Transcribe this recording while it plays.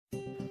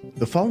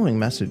The following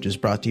message is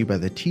brought to you by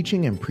the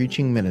teaching and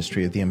preaching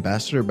ministry of the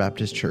Ambassador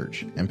Baptist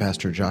Church and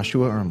Pastor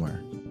Joshua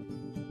Ermler.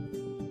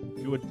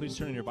 If you would please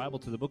turn in your Bible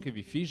to the book of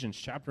Ephesians,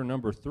 chapter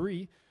number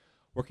 3.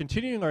 We're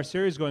continuing our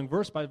series going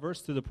verse by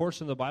verse through the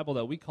portion of the Bible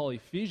that we call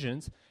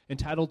Ephesians,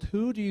 entitled,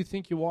 Who Do You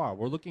Think You Are?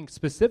 We're looking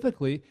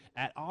specifically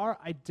at our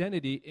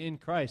identity in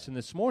Christ. And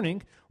this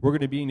morning, we're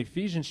going to be in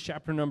Ephesians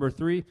chapter number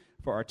 3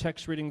 for our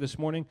text reading this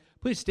morning.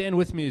 Please stand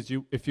with me,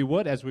 if you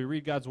would, as we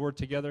read God's Word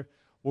together.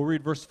 We'll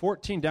read verse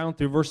 14 down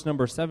through verse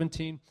number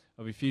 17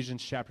 of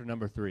Ephesians chapter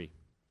number 3.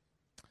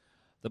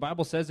 The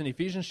Bible says in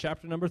Ephesians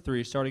chapter number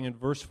 3, starting in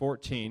verse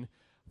 14,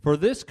 For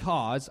this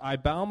cause I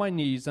bow my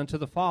knees unto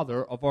the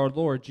Father of our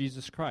Lord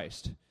Jesus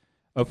Christ,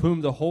 of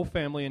whom the whole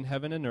family in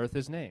heaven and earth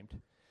is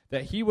named,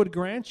 that he would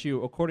grant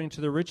you, according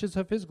to the riches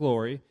of his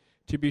glory,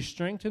 to be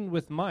strengthened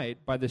with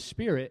might by the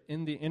Spirit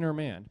in the inner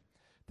man,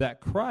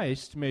 that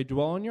Christ may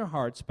dwell in your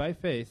hearts by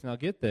faith. Now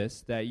get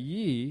this, that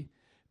ye,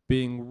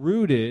 being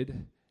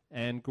rooted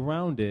and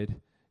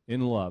grounded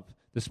in love.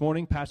 This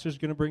morning, Pastor's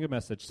going to bring a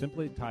message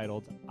simply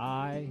titled,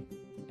 I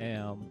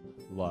Am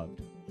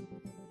Loved.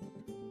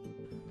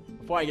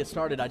 Before I get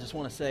started, I just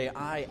want to say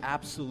I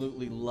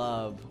absolutely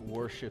love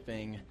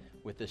worshiping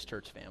with this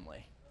church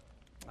family.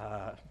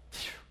 I'll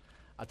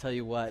tell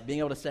you what, being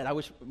able to sit, I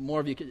wish more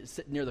of you could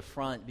sit near the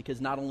front, because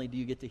not only do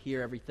you get to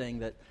hear everything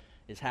that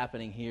is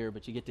happening here,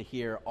 but you get to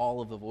hear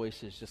all of the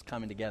voices just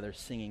coming together,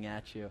 singing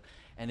at you,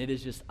 and it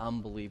is just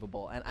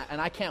unbelievable.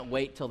 And I can't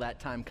wait till that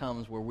time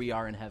comes where we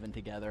are in heaven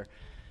together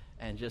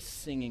and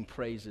just singing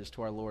praises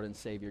to our Lord and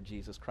Savior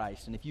Jesus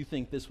Christ. And if you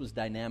think this was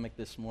dynamic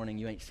this morning,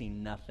 you ain't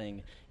seen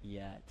nothing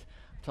yet.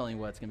 I'm telling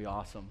you what, it's going to be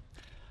awesome.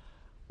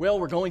 Well,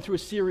 we're going through a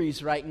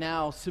series right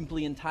now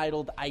simply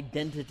entitled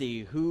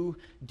Identity. Who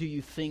do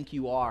you think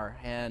you are?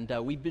 And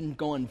we've been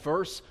going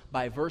verse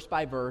by verse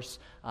by verse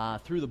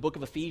through the book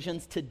of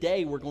Ephesians.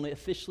 Today, we're going to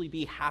officially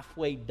be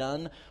halfway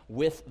done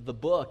with the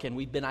book. And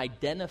we've been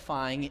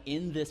identifying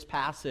in this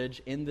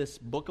passage, in this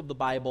book of the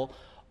Bible,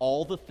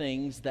 all the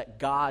things that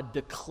God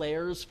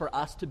declares for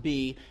us to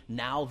be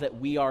now that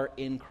we are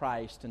in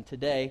Christ. And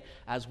today,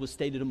 as was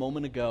stated a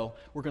moment ago,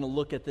 we're going to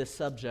look at this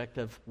subject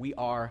of we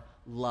are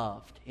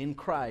loved. In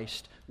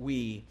Christ,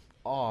 we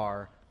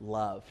are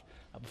loved.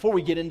 Before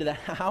we get into that,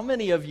 how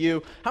many of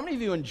you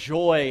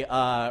enjoy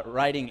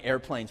riding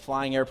airplanes,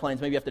 flying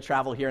airplanes? Maybe you have to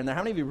travel here and there.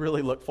 How many of you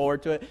really look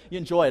forward to it? You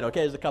enjoy it, okay?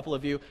 There's a couple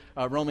of you.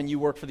 Roman, you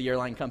work for the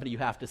airline company. You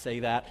have to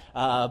say that.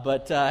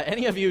 But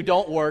any of you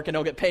don't work and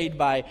don't get paid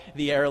by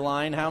the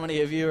airline, how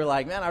many of you are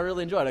like, man, I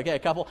really enjoy it? Okay, a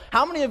couple.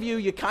 How many of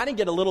you kind of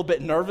get a little bit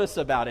nervous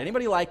about it?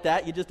 Anybody like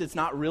that? It's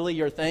not really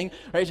your thing?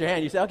 Raise your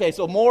hand. You say, okay,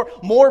 so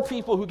more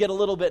people who get a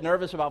little bit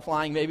nervous about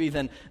flying maybe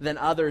than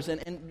others.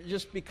 And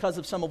just because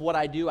of some of what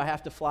I do, I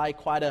have to fly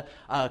quite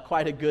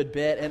a good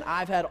bit, and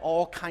I've had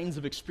all kinds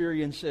of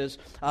experiences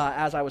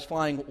as I was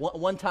flying.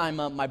 One time,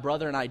 my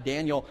brother and I,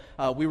 Daniel,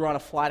 we were on a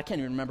flight. I can't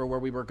even remember where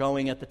we were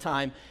going at the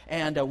time,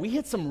 and we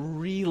hit some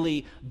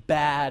really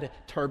bad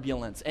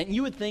turbulence. And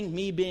you would think,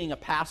 me being a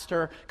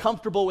pastor,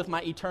 comfortable with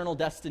my eternal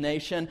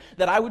destination,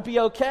 that I would be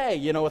okay,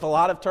 with a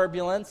lot of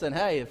turbulence. And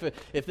hey,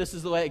 if this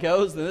is the way it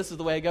goes, then this is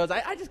the way it goes.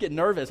 I just get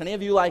nervous. Any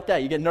of you like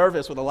that? You get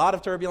nervous with a lot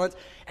of turbulence,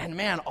 and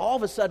man, all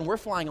of a sudden we're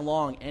flying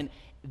along, and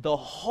the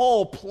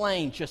whole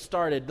plane just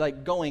started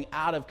going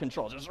out of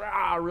control, just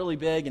really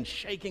big and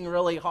shaking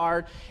really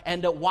hard.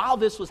 And while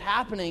this was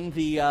happening,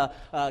 the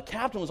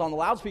captain was on the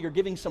loudspeaker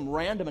giving some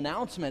random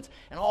announcements,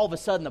 and all of a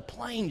sudden the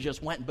plane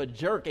just went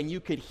berserk, and you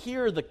could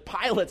hear the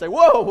pilot say,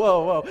 whoa,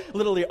 whoa, whoa,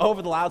 literally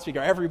over the loudspeaker.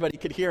 Everybody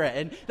could hear it,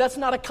 and that's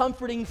not a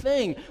comforting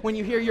thing when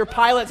you hear your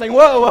pilot saying,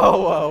 whoa, whoa,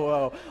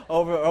 whoa,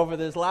 whoa, over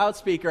this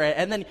loudspeaker.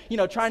 And then,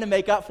 trying to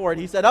make up for it,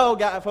 he said, oh,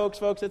 God, folks,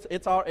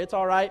 it's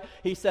all right.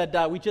 He said,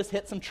 we just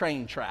hit some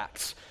train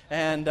tracks.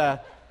 And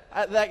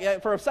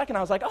for a second, I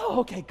was like,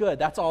 oh, okay, good.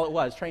 That's all it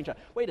was, train tracks.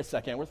 Wait a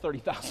second, we're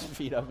 30,000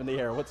 feet up in the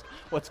air.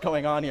 What's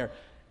going on here?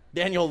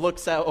 Daniel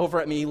looks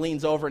over at me, he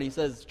leans over, and he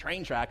says,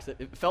 train tracks.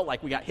 It felt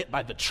like we got hit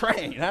by the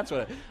train. That's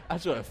what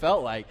it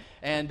felt like.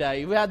 And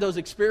we had those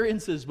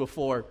experiences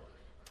before.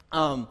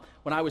 When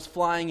I was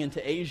flying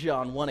into Asia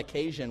on one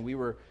occasion, we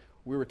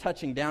were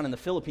touching down in the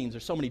Philippines.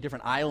 There's so many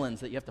different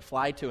islands that you have to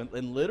fly to,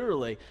 and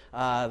literally, the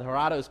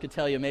Herados could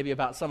tell you maybe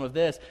about some of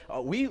this.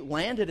 We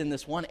landed in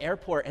this one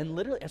airport, and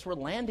literally, as we're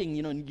landing,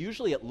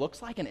 usually it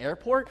looks like an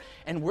airport,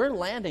 and we're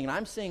landing, and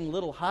I'm seeing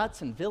little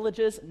huts and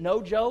villages.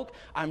 No joke,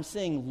 I'm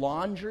seeing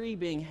laundry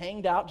being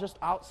hanged out just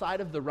outside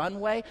of the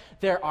runway.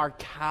 There are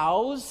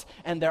cows,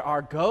 and there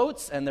are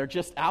goats, and they're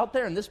just out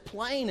there, and this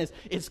plane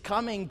is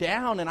coming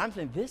down, and I'm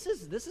thinking, this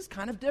is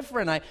kind of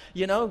different. I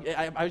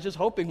was just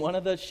hoping one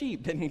of the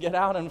sheep didn't get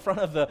out in front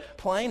of the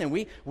plane, and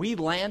we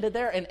landed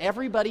there, and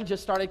everybody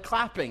just started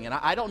clapping. And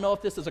I don't know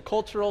if this is a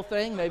cultural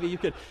thing. Maybe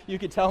you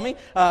could tell me.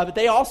 But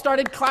they all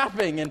started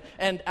clapping,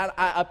 and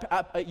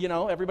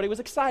everybody was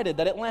excited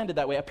that it landed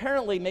that way.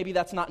 Apparently, maybe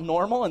that's not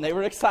normal, and they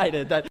were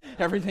excited that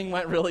everything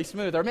went really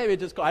smooth. Or maybe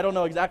I don't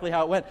know exactly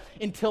how it went.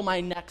 Until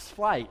my next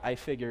flight, I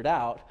figured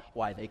out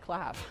why they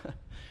clap.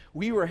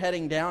 we were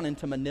heading down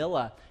into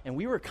Manila, and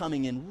we were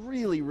coming in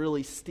really,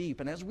 really steep.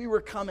 And as we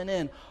were coming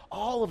in,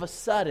 all of a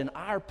sudden,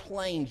 our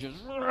plane just,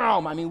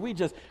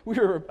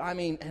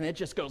 and it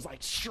just goes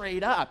like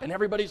straight up, and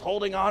everybody's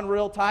holding on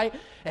real tight.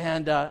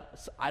 And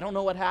so I don't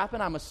know what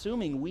happened. I'm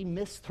assuming we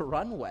missed the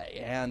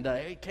runway. And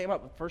it came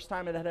up the first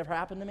time it had ever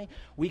happened to me.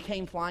 We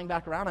came flying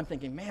back around. I'm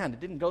thinking, man, it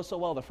didn't go so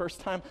well the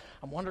first time.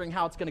 I'm wondering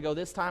how it's going to go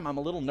this time. I'm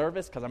a little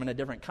nervous because I'm in a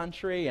different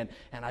country, and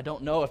I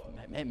don't know if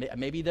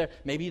maybe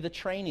the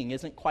training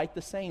isn't quite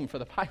the same for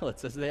the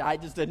pilots. I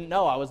just didn't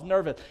know. I was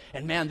nervous.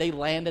 And man, they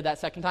landed that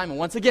second time, and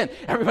once again,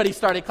 everybody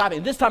started clapping.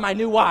 And this time I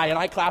knew why, and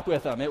I clapped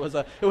with them. It was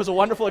a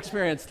wonderful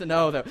experience to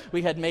know that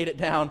we had made it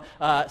down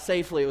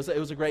safely. It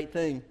was a great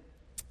thing.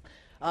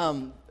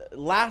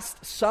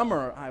 Last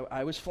summer,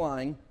 I was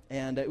flying,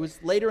 and it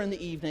was later in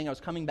the evening. I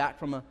was coming back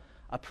from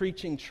a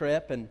preaching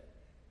trip, and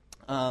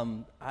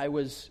I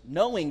was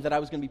knowing that I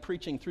was going to be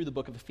preaching through the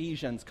book of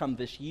Ephesians come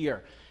this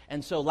year.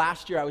 And so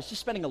last year, I was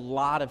just spending a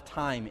lot of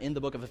time in the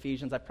book of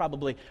Ephesians. I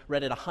probably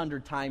read it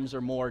 100 times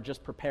or more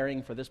just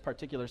preparing for this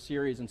particular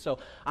series. And so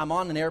I'm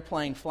on an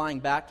airplane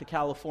flying back to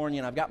California,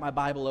 and I've got my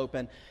Bible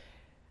open.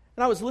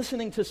 And I was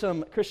listening to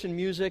some Christian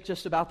music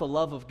just about the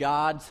love of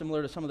God,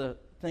 similar to some of the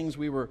things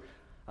we were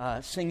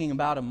singing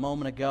about a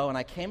moment ago. And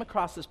I came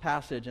across this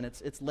passage, and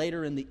it's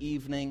later in the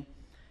evening.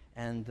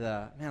 And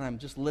man, I'm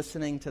just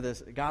listening to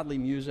this godly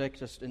music,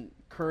 just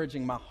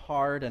encouraging my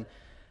heart. And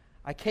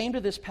I came to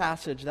this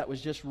passage that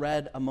was just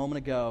read a moment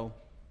ago.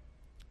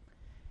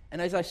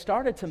 And as I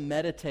started to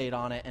meditate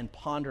on it and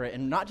ponder it,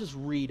 and not just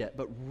read it,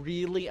 but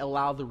really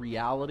allow the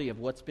reality of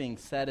what's being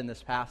said in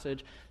this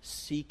passage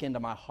seek into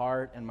my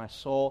heart and my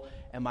soul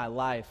and my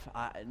life,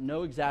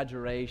 no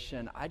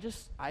exaggeration,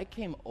 I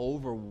came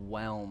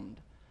overwhelmed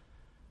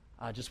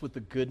just with the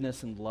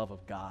goodness and love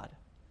of God.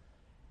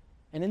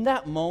 And in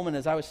that moment,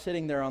 as I was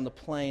sitting there on the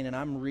plane and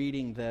I'm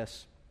reading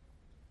this,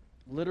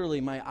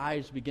 literally my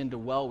eyes began to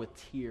well with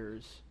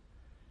tears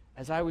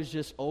as I was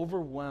just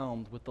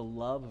overwhelmed with the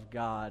love of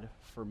God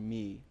for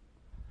me,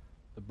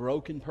 the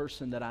broken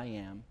person that I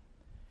am.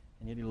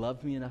 And yet He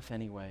loved me enough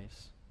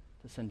anyways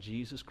to send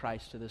Jesus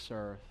Christ to this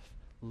earth,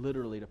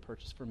 literally to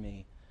purchase for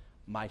me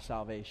my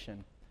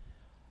salvation.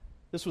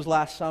 This was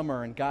last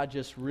summer, and God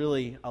just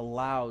really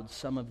allowed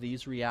some of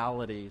these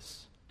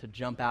realities to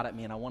jump out at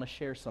me, and I want to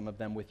share some of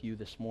them with you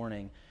this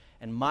morning.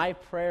 And my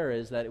prayer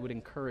is that it would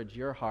encourage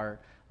your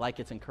heart like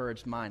it's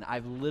encouraged mine.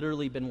 I've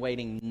literally been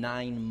waiting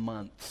 9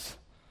 months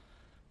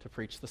to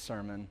preach the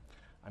sermon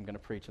I'm going to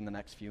preach in the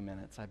next few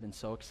minutes. I've been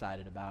so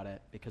excited about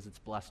it because it's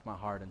blessed my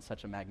heart in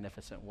such a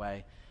magnificent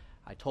way.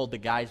 I told the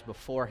guys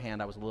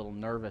beforehand I was a little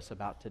nervous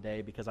about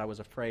today because I was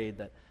afraid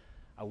that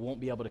I won't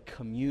be able to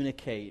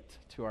communicate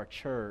to our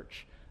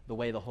church the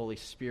way the Holy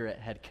Spirit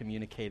had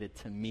communicated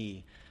to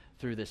me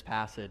through this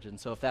passage. And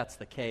so if that's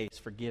the case,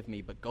 forgive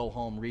me, but go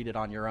home, read it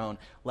on your own.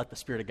 Let the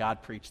Spirit of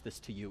God preach this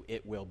to you.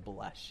 It will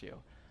bless you.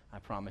 I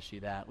promise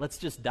you that. Let's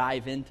just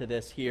dive into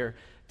this here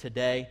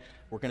today.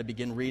 We're going to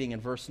begin reading in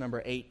verse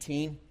number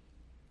 18,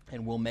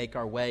 and we'll make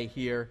our way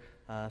here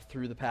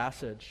through the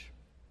passage.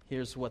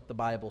 Here's what the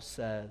Bible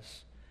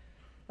says.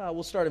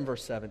 We'll start in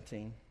verse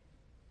 17.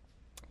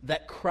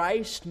 That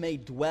Christ may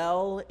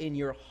dwell in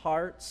your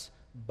hearts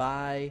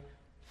by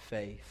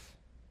faith,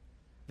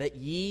 that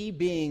ye,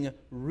 being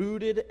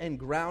rooted and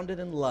grounded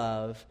in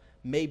love,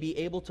 may be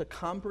able to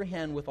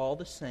comprehend with all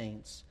the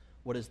saints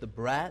what is the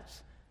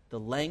breadth, the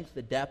length,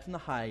 the depth, and the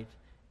height,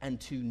 and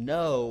to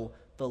know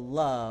the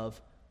love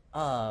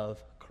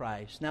of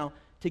Christ. Now,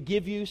 to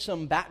give you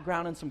some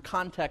background and some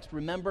context,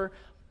 remember,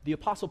 the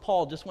Apostle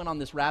Paul just went on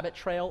this rabbit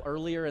trail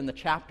earlier in the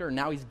chapter, and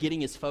now he's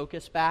getting his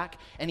focus back.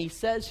 And he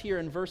says here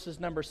in verses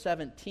number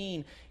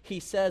 17, he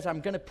says,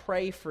 I'm going to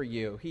pray for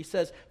you. He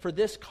says, for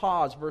this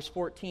cause, verse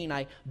 14,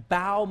 I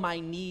bow my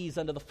knees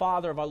unto the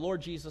Father of our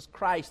Lord Jesus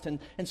Christ. And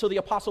so the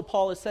Apostle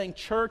Paul is saying,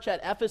 church at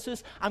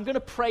Ephesus, I'm going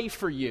to pray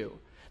for you.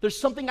 There's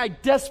something I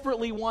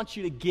desperately want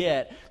you to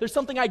get. There's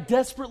something I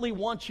desperately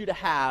want you to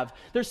have.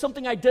 There's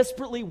something I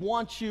desperately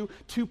want you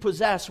to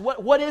possess.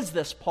 What is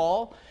this,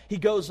 Paul? He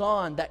goes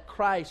on, that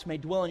Christ may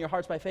dwell in your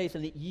hearts by faith,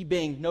 and that ye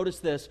being, notice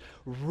this,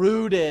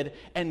 rooted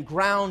and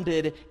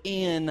grounded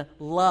in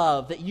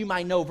love, that you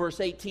might know, verse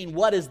 18,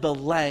 what is the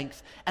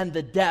length and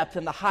the depth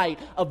and the height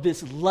of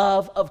this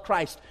love of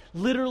Christ.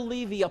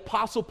 Literally, the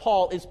Apostle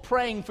Paul is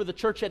praying for the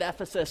church at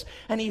Ephesus,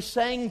 and he's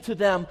saying to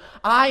them,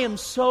 I am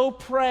so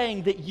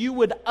praying that you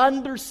would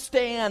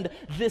understand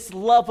this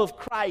love of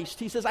Christ.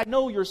 He says, I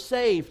know you're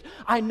saved.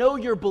 I know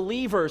you're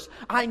believers.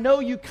 I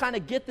know you kind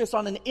of get this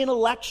on an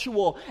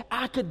intellectual,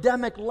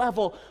 academic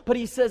level, but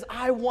he says,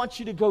 I want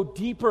you to go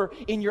deeper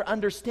in your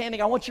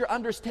understanding. I want your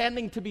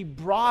understanding to be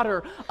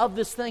broader of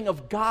this thing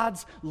of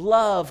God's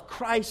love,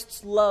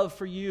 Christ's love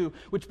for you,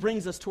 which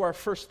brings us to our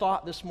first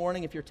thought this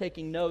morning. If you're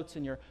taking notes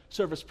in your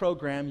service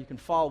program, you can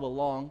follow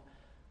along.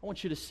 I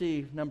want you to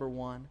see, number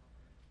one,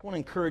 I want to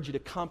encourage you to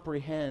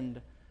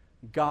comprehend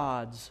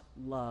God's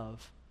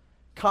love.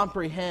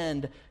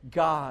 Comprehend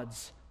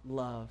God's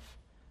love.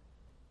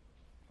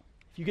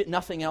 If you get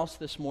nothing else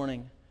this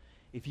morning,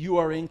 if you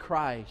are in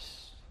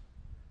Christ,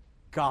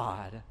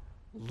 God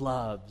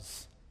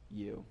loves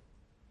you.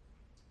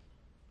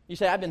 You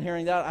say, I've been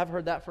hearing that. I've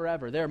heard that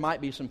forever. There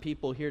might be some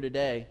people here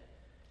today,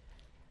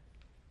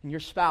 and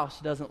your spouse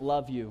doesn't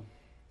love you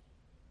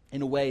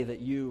in a way that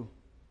you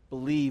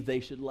believe they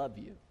should love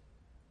you.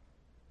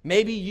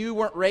 Maybe you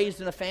weren't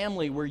raised in a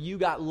family where you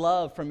got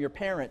love from your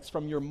parents,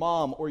 from your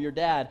mom or your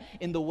dad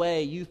in the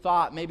way you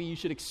thought maybe you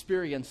should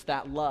experience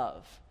that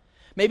love.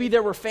 Maybe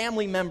there were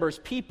family members,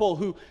 people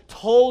who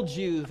told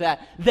you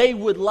that they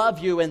would love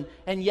you and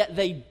yet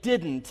they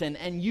didn't.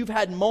 And you've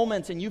had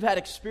moments and you've had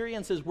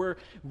experiences where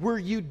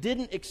you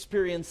didn't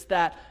experience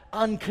that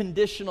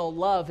unconditional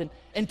love.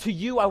 And to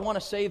you, I want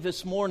to say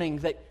this morning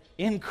that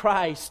in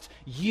Christ,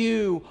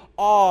 you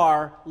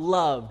are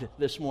loved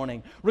this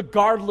morning.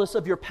 Regardless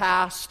of your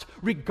past,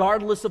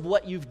 regardless of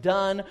what you've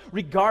done,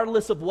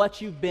 regardless of what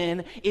you've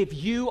been, if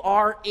you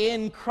are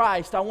in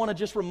Christ, I want to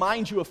just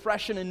remind you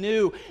afresh and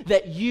anew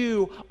that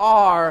you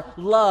are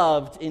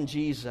loved in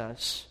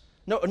Jesus.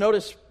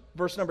 Notice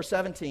verse number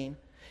 17.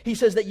 He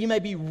says that you may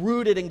be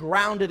rooted and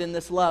grounded in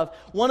this love.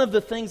 One of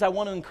the things I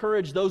want to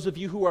encourage those of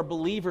you who are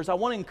believers, I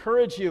want to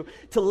encourage you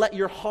to let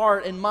your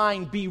heart and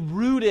mind be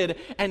rooted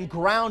and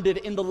grounded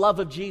in the love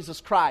of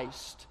Jesus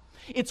Christ.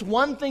 It's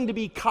one thing to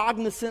be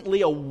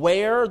cognizantly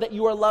aware that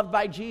you are loved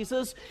by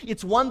Jesus.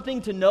 It's one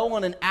thing to know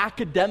on an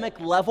academic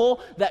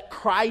level that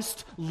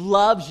Christ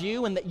loves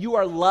you and that you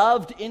are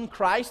loved in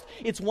Christ.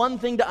 It's one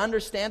thing to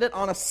understand it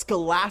on a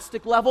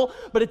scholastic level,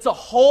 but it's a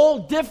whole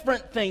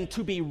different thing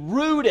to be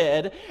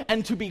rooted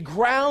and to be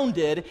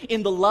grounded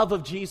in the love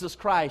of Jesus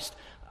Christ.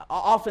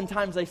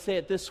 Oftentimes I say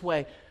it this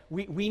way,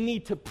 we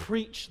need to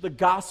preach the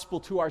gospel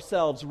to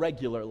ourselves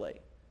regularly.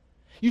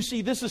 You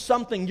see, this is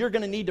something you're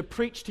going to need to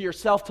preach to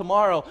yourself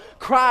tomorrow.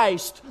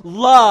 Christ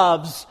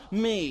loves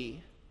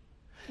me.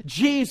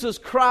 Jesus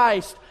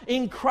Christ,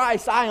 in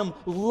Christ, I am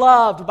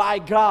loved by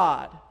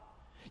God.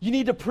 You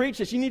need to preach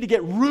this. You need to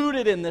get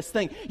rooted in this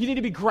thing. You need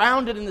to be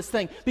grounded in this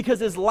thing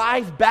because as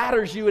life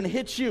batters you and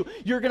hits you,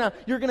 you're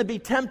gonna be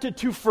tempted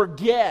to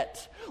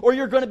forget, or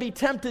you're going to be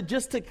tempted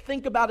just to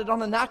think about it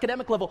on an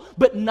academic level,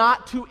 but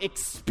not to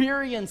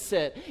experience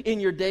it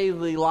in your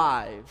daily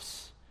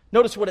lives.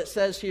 Notice what it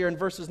says here in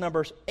verses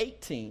number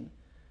 18.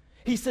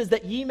 He says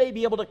that ye may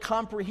be able to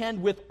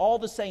comprehend with all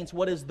the saints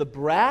what is the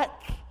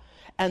breadth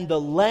and the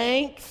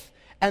length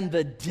and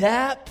the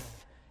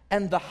depth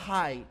and the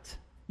height.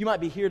 You might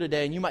be here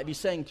today and you might be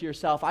saying to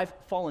yourself, I've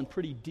fallen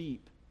pretty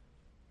deep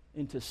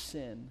into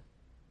sin.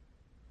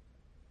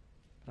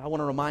 But I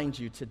want to remind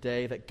you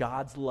today that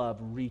God's love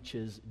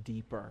reaches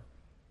deeper.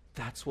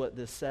 That's what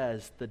this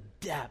says, the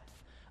depth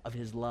of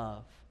His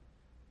love.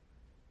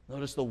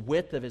 Notice the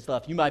width of His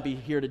love. You might be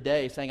here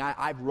today saying,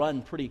 I've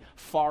run pretty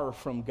far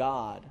from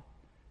God.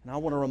 And I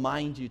want to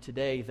remind you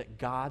today that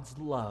God's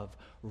love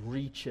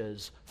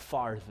reaches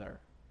farther.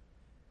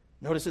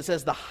 Notice it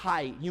says the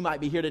height. You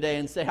might be here today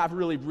and say, I've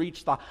really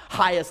reached the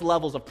highest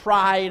levels of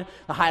pride,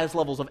 the highest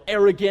levels of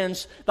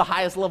arrogance, the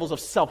highest levels of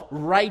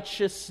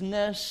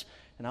self-righteousness.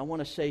 And I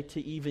want to say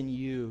to even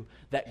you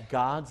that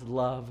God's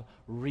love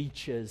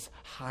reaches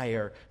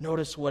higher.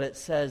 Notice what it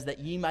says, that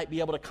ye might be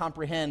able to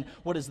comprehend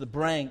what is the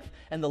breadth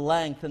and the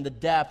length and the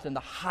depth and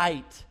the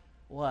height,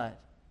 what?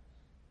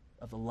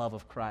 Of the love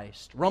of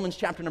Christ. Romans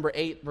chapter number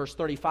 8, verse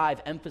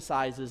 35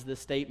 emphasizes this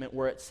statement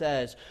where it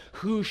says,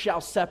 who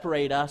shall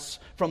separate us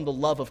from the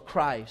love of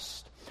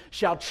Christ?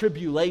 Shall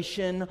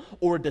tribulation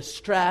or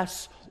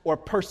distress or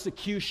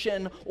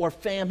persecution or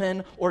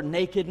famine or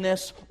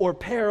nakedness or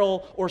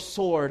peril or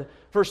sword?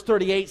 Verse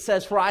 38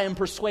 says, for I am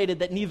persuaded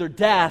that neither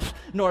death,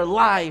 nor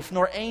life,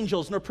 nor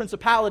angels, nor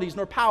principalities,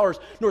 nor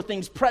powers, nor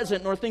things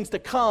present, nor things to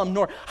come,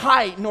 nor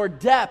height, nor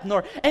depth,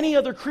 nor any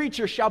other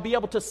creature shall be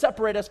able to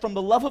separate us from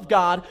the love of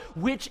God,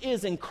 which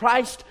is in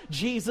Christ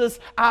Jesus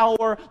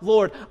our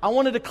Lord. I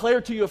want to declare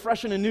to you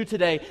afresh and anew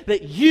today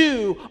that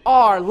you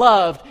are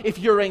loved if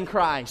you're in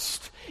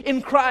Christ.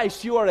 In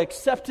Christ you are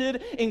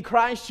accepted. In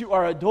Christ you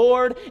are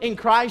adored. In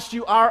Christ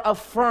you are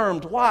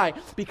affirmed. Why?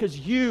 Because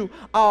you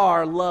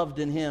are loved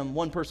in Him.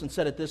 One person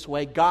said it this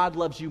way, God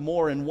loves you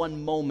more in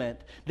one moment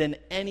than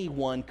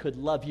anyone could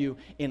love you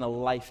in a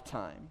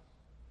lifetime.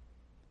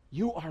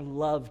 You are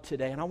loved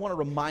today, and I want to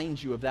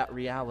remind you of that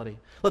reality.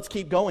 Let's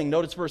keep going.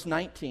 Notice verse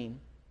 19.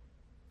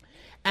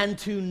 And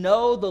to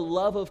know the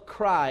love of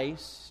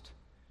Christ,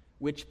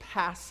 which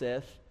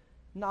passeth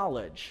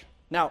knowledge.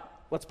 Now,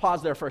 let's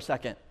pause there for a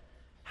second.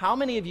 How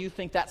many of you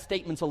think that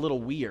statement's a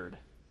little weird?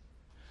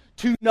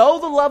 To know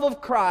the love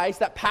of Christ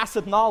that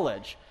passeth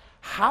knowledge.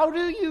 How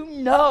do you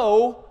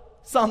know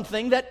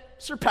something that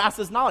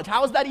surpasses knowledge?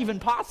 How is that even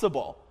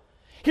possible?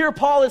 Here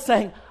Paul is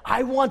saying,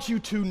 I want you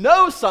to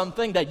know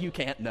something that you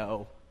can't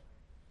know.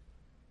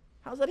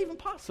 How is that even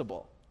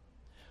possible?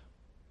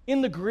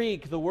 In the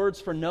Greek, the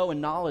words for know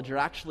and knowledge are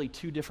actually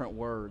two different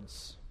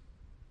words.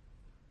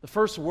 The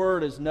first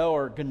word is know,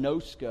 or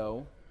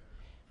gnosko.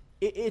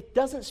 It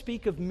doesn't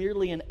speak of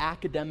merely an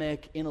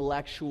academic,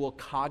 intellectual,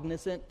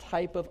 cognizant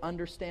type of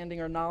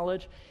understanding or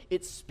knowledge.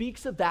 It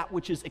speaks of that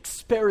which is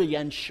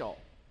experiential.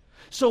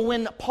 So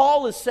when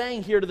Paul is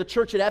saying here to the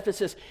church at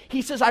Ephesus,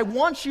 he says, I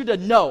want you to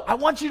know, I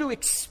want you to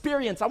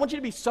experience, I want you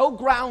to be so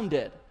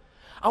grounded,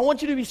 I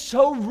want you to be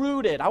so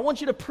rooted, I want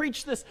you to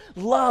preach this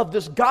love,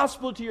 this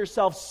gospel to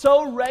yourself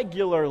so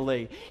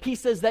regularly. He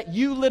says that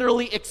you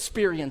literally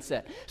experience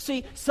it.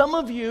 See, some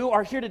of you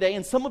are here today,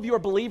 and some of you are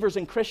believers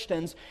and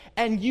Christians,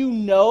 and you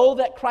know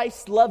that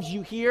Christ loves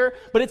you here,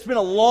 but it's been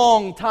a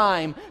long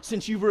time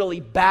since you've really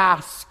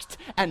basked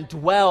and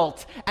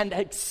dwelt and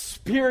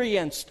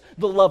experienced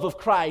the love of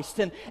Christ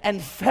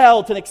and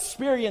felt and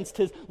experienced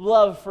his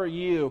love for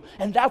you.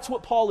 And that's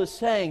what Paul is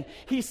saying.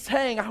 He's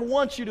saying, I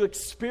want you to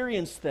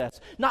experience this.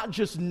 Not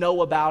just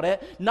know about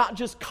it, not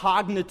just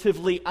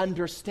cognitively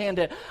understand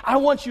it. I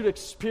want you to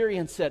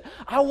experience it.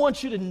 I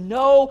want you to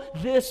know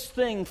this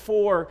thing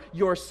for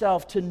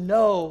yourself, to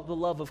know the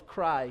love of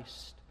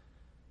Christ.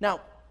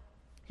 Now,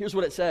 here's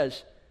what it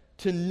says.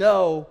 To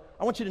know,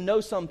 I want you to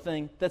know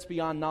something that's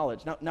beyond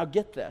knowledge. Now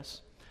get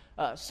this.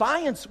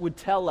 Science would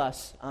tell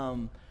us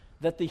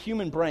that the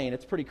human brain,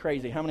 it's pretty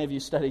crazy. How many of you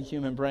studied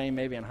human brain,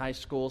 maybe in high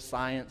school,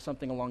 science,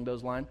 something along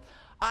those lines?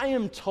 I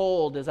am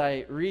told as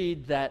I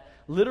read that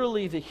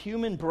literally the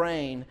human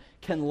brain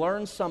can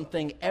learn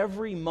something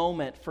every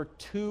moment for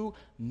 2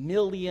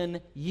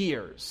 million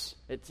years.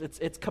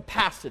 Its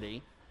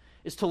capacity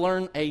is to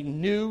learn a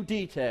new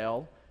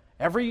detail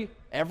every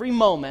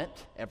moment,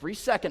 every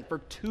second for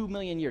 2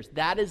 million years.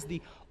 That is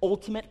the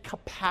ultimate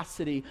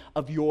capacity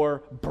of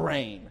your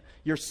brain,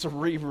 your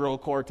cerebral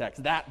cortex.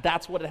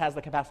 That's what it has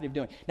the capacity of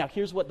doing. Now,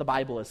 here's what the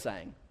Bible is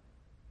saying.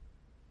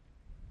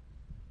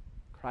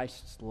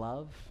 Christ's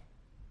love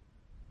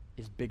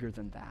is bigger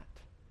than that.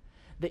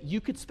 That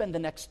you could spend the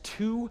next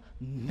 2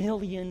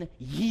 million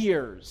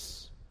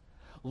years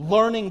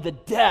learning the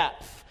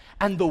depth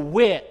and the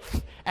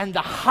width and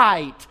the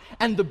height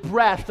and the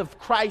breadth of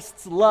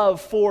Christ's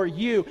love for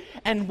you.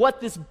 And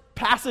what this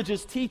passage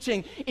is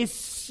teaching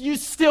is you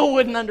still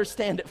wouldn't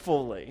understand it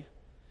fully.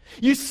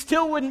 You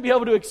still wouldn't be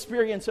able to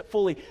experience it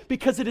fully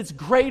because it is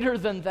greater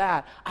than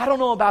that. I don't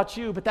know about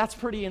you, but that's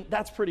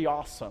pretty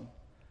awesome.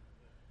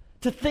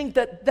 To think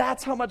that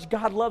that's how much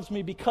God loves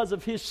me because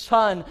of his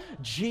Son,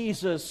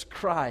 Jesus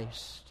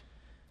Christ.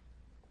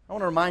 I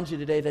want to remind you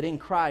today that in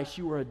Christ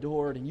you are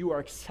adored and you are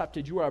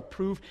accepted, you are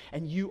approved,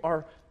 and you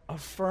are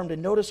affirmed.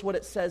 And notice what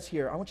it says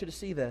here. I want you to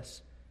see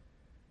this.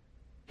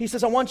 He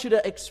says, I want you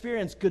to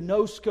experience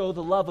gnosko,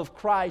 the love of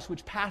Christ,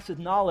 which passeth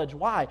knowledge.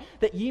 Why?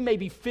 That ye may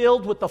be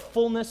filled with the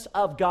fullness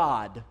of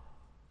God.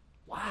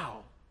 Wow.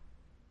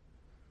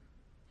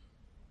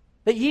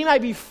 That ye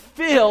might be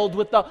filled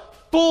with the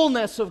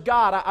fullness of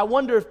God. I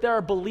wonder if there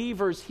are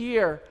believers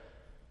here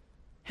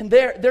and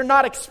they're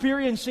not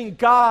experiencing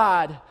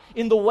God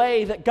in the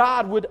way that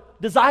God would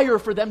desire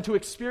for them to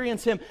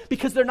experience him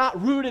because they're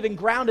not rooted and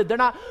grounded. They're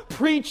not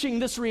preaching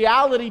this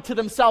reality to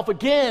themselves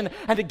again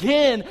and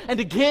again and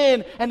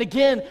again and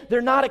again.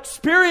 They're not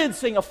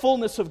experiencing a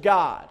fullness of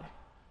God.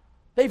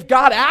 They've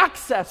got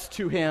access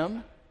to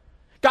him.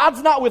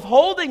 God's not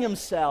withholding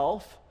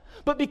himself.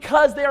 But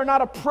because they are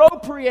not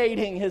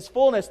appropriating his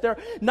fullness, they're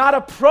not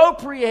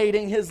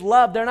appropriating his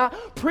love, they're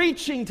not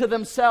preaching to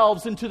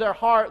themselves and to their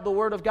heart the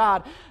Word of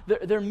God,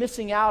 they're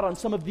missing out on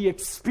some of the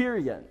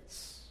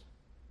experience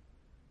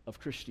of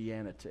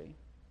Christianity.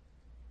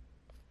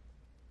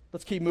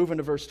 Let's keep moving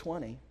to verse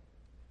 20. It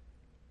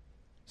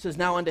says,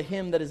 now unto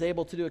him that is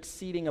able to do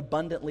exceeding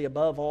abundantly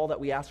above all that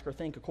we ask or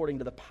think, according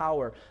to the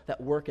power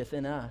that worketh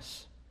in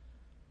us.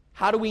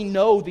 How do we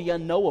know the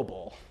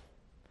unknowable?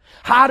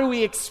 How do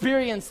we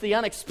experience the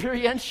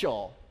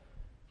unexperiential?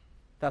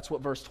 That's what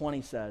verse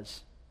 20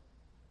 says.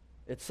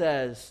 It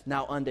says,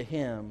 now unto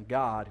him,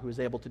 God, who is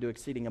able to do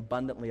exceeding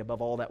abundantly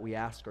above all that we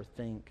ask or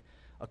think,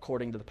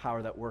 according to the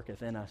power that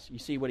worketh in us. You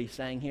see what he's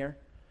saying here?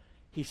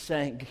 He's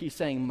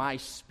saying, my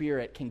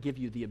Spirit can give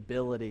you the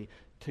ability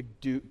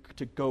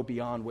to go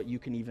beyond what you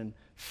can even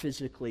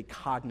physically,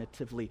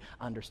 cognitively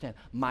understand.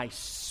 My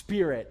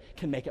Spirit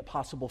can make it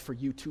possible for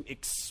you to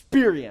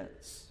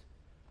experience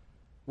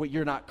what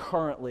you're not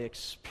currently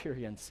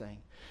experiencing.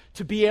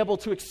 To be able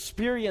to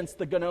experience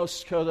the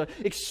gnosko,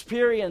 to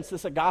experience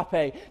this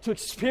agape, to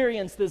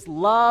experience this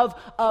love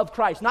of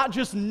Christ. Not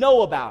just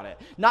know about it,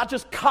 not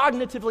just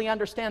cognitively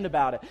understand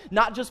about it,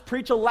 not just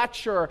preach a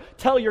lecture or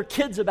tell your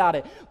kids about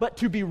it, but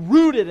to be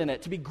rooted in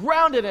it, to be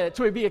grounded in it,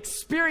 to be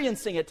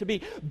experiencing it, to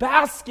be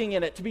basking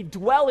in it, to be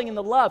dwelling in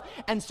the love.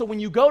 And so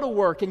when you go to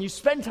work and you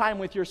spend time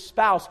with your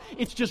spouse,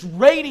 it's just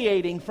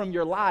radiating from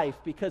your life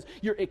because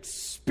you're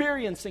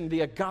experiencing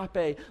the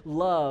agape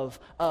love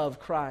of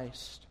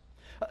Christ.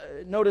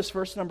 Notice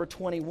verse number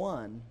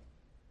 21.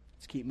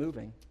 Let's keep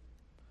moving.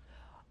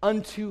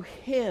 Unto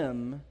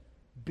him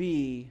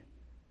be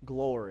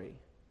glory.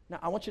 Now,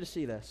 I want you to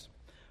see this.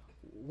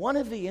 One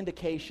of the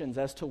indications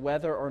as to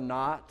whether or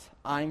not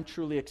I'm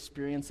truly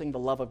experiencing the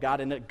love of God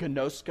in a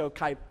gnosko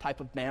type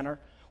of manner,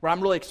 where I'm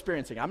really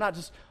experiencing. I'm not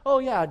just, oh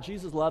yeah,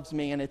 Jesus loves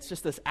me, and it's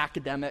just this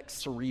academic,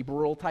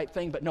 cerebral type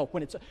thing. But no,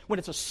 when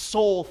it's a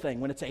soul thing,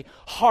 when it's a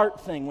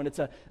heart thing, when it's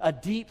a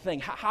deep thing,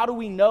 how do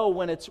we know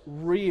when it's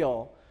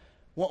real?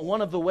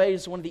 One of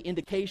the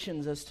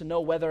indications as to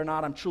know whether or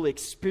not I'm truly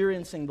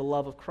experiencing the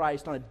love of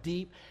Christ on a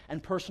deep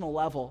and personal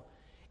level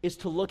is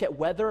to look at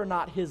whether or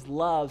not His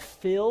love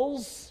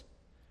fills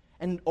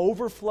and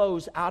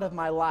overflows out of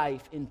my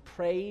life in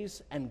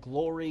praise and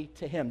glory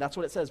to Him. That's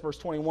what it says, verse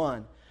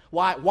 21.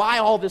 Why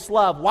all this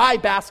love? Why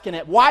bask in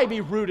it? Why be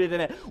rooted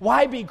in it?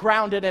 Why be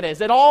grounded in it?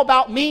 Is it all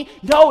about me?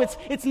 No,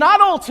 it's not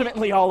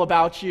ultimately all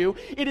about you.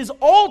 It is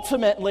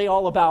ultimately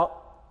all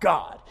about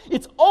God.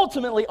 It's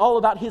ultimately all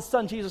about His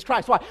Son, Jesus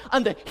Christ. Why?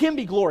 Unto Him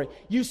be glory.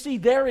 You see,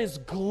 there is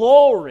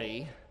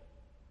glory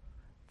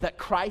that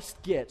Christ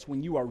gets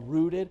when you are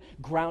rooted,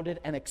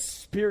 grounded, and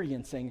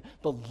experiencing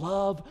the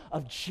love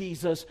of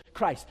Jesus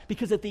Christ.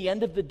 Because at the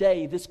end of the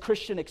day, this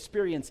Christian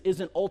experience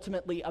isn't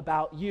ultimately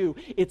about you.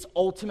 It's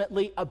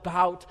ultimately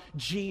about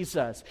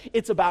Jesus.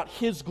 It's about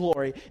His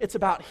glory. It's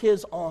about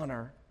His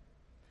honor.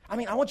 I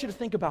want you to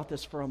think about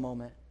this for a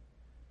moment.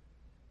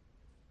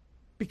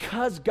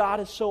 Because God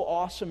is so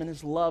awesome in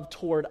His love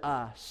toward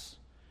us,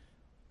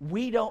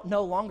 we don't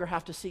no longer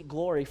have to seek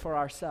glory for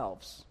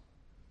ourselves.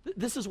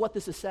 This is what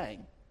this is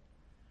saying.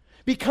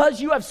 Because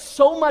you have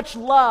so much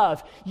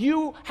love,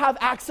 you have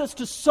access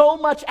to so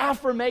much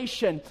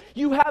affirmation,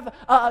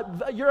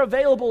 you're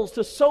available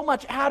to so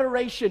much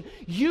adoration,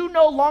 you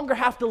no longer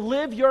have to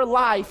live your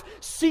life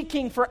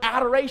seeking for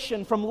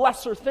adoration from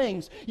lesser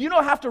things. You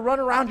don't have to run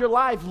around your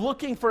life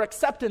looking for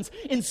acceptance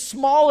in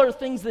smaller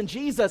things than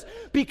Jesus,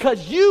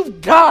 because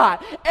you've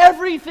got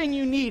everything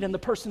you need in the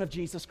person of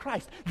Jesus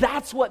Christ.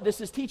 That's what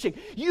this is teaching.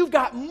 You've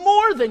got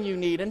more than you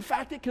need. In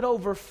fact, it could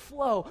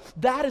overflow.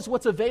 That is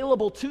what's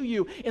available to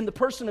you in the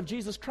person of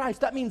Jesus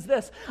Christ. That means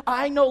this: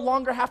 I no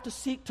longer have to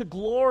seek to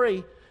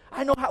glory.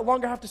 I no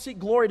longer have to seek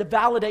glory to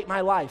validate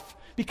my life.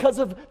 Because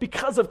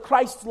of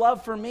Christ's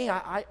love for me,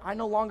 I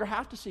no longer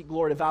have to seek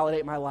glory to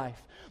validate my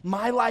life.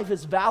 My life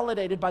is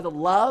validated by the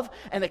love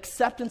and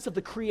acceptance of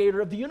the Creator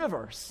of the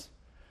universe.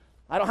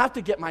 I don't have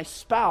to get my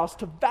spouse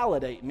to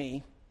validate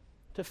me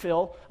to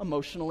feel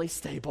emotionally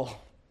stable,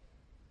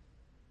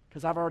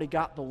 because I've already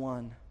got the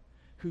one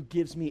who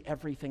gives me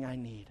everything I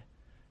need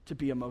to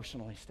be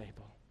emotionally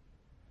stable.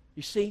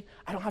 You see,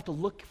 I don't have to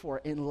look for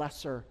it in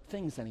lesser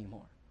things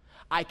anymore.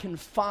 I can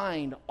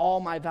find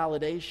all my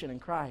validation in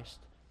Christ.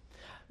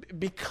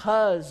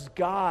 Because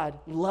God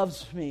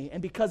loves me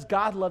and because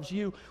God loves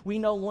you, we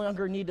no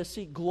longer need to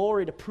seek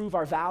glory to prove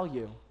our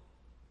value.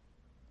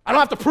 I don't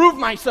have to prove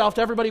myself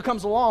to everybody who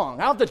comes along.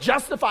 I don't have to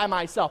justify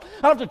myself.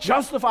 I don't have to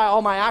justify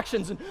all my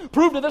actions and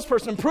prove to this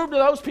person and prove to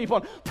those people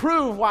and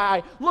prove why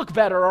I look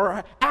better or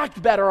I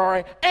act better or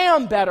I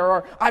am better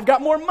or I've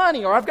got more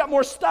money or I've got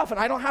more stuff, and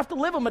I don't have to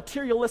live a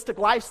materialistic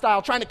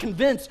lifestyle trying to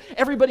convince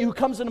everybody who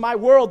comes into my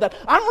world that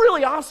I'm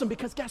really awesome,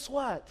 because guess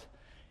what?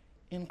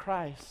 In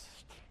Christ,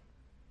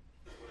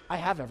 I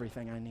have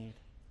everything I need.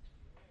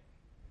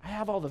 I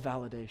have all the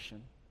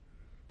validation,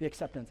 the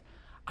acceptance.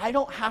 I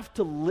don't have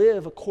to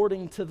live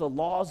according to the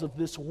laws of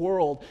this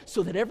world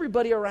so that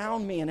everybody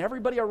around me and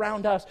everybody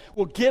around us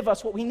will give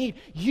us what we need.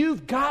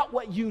 You've got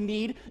what you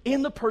need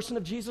in the person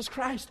of Jesus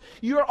Christ.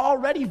 You're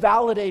already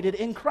validated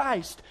in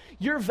Christ.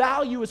 Your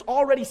value is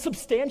already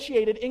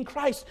substantiated in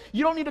Christ.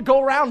 You don't need to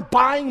go around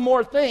buying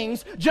more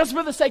things just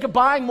for the sake of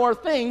buying more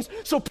things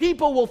so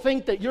people will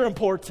think that you're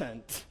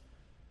important.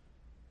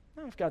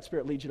 Now, if God's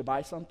Spirit leads you to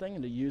buy something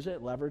and to use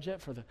it, leverage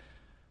it for the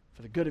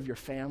good of your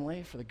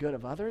family, for the good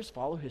of others,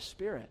 follow His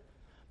Spirit.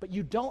 But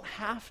you don't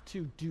have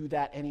to do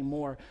that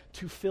anymore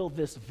to fill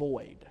this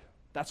void.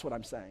 That's what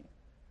I'm saying.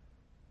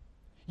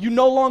 You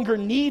no longer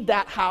need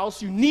that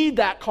house, you need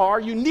that car,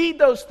 you need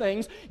those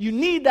things, you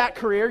need that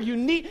career, you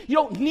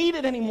don't need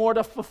it anymore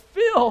to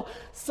fulfill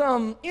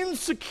some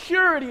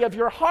insecurity of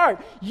your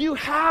heart. You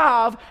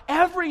have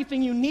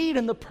everything you need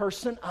in the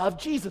person of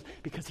Jesus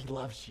because He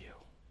loves you.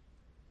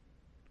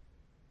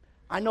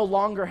 I no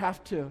longer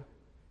have to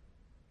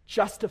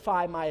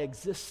justify my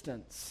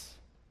existence,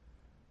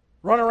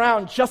 run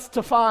around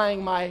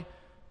justifying my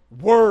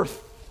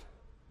worth,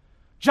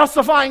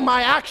 justifying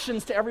my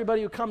actions to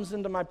everybody who comes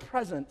into my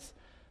presence,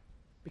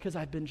 because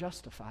I've been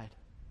justified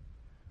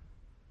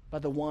by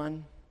the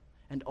one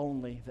and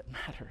only that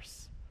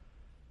matters.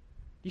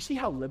 Do you see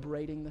how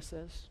liberating this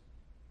is?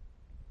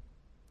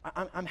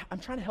 I'm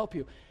trying to help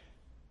you.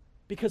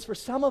 Because for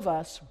some of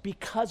us,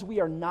 because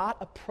we are not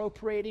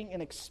appropriating and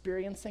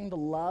experiencing the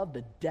love,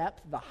 the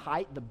depth, the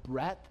height, the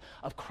breadth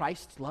of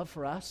Christ's love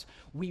for us,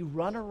 we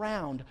run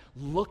around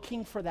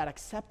looking for that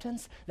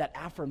acceptance, that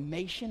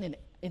affirmation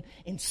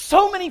in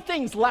so many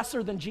things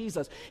lesser than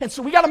Jesus. And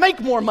so we got to make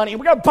more money, and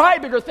we got to buy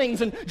bigger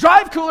things and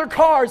drive cooler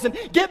cars and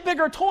get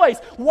bigger toys.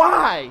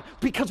 Why?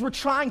 Because we're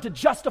trying to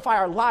justify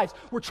our lives.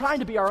 We're trying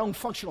to be our own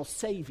functional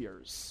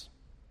saviors.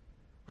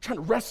 We're trying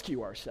to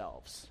rescue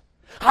ourselves.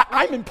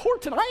 I'm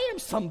important. I am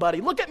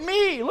somebody. Look at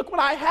me. Look what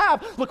I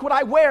have. Look what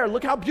I wear.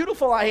 Look how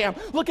beautiful I am.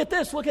 Look at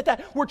this. Look at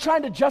that. We're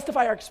trying to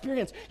justify our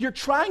experience. You're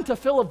trying to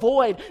fill a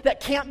void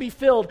that can't be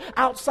filled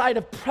outside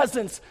of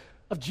presence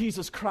of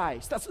Jesus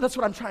Christ. That's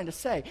what I'm trying to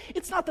say.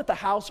 It's not that the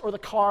house or the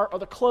car or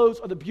the clothes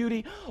or the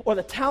beauty or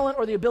the talent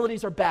or the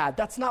abilities are bad.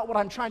 That's not what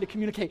I'm trying to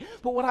communicate.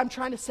 But what I'm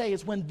trying to say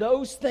is when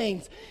those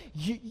things,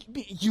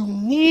 you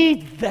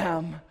need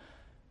them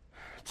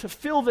to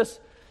feel this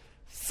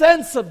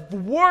sense of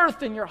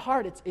worth in your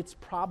heart, it's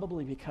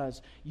probably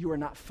because you are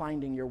not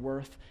finding your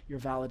worth, your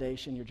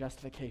validation, your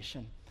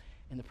justification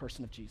in the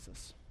person of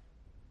Jesus.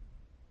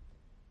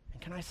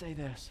 And can I say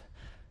this?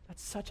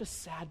 That's such a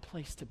sad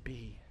place to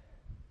be.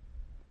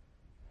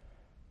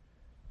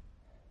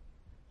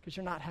 Because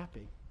you're not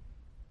happy.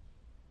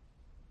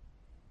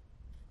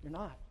 You're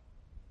not.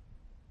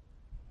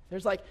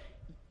 There's like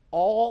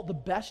all the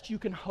best you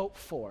can hope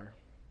for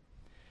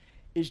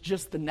is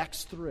just the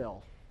next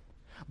thrill.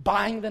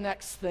 Buying the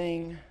next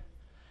thing,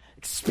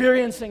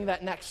 experiencing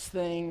that next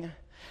thing,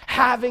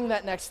 having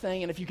that next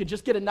thing, and if you can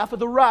just get enough of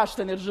the rush,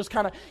 then it'll just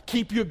kind of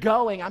keep you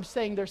going. I'm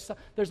saying there's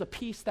a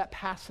peace that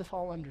passeth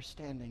all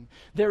understanding.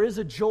 There is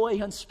a joy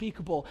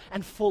unspeakable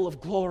and full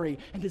of glory,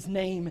 and his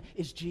name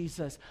is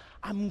Jesus.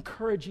 I'm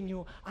encouraging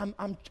you,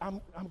 I'm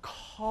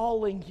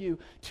calling you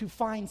to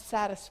find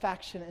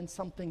satisfaction in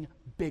something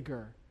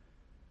bigger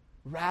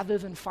rather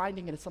than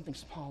finding it in something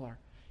smaller.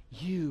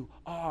 You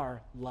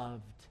are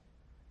loved.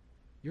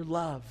 You're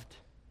loved.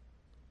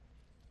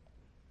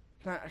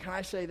 Can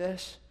I say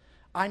this?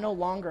 I no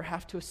longer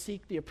have to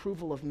seek the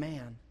approval of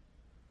man.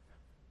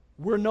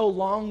 We're no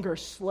longer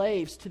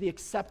slaves to the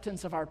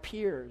acceptance of our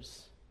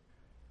peers.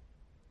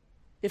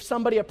 If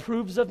somebody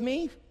approves of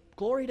me,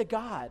 glory to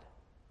God.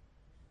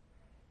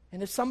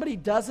 And if somebody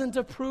doesn't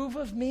approve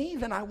of me,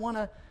 then I want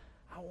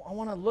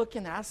to look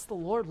and ask the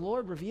Lord,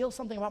 reveal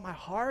something about my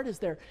heart. Is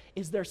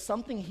there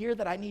something here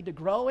that I need to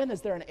grow in?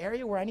 Is there an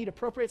area where I need to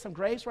appropriate some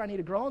grace, where I need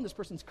to grow in? This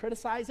person's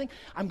criticizing.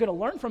 I'm going to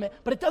learn from it,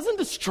 but it doesn't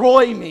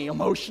destroy me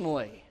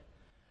emotionally.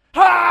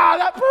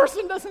 That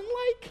person doesn't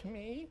like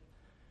me.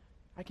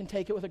 I can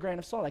take it with a grain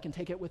of salt. I can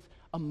take it with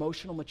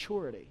emotional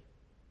maturity.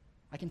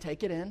 I can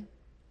take it in.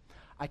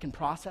 I can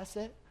process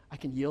it. I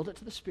can yield it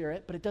to the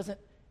Spirit, but it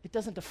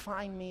doesn't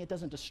define me. It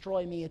doesn't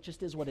destroy me. It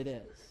just is what it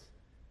is.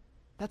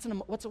 That's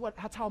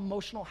how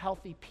emotional,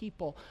 healthy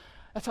people,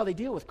 that's how they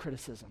deal with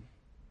criticism.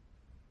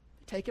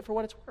 They take it for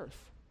what it's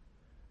worth.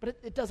 But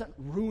it doesn't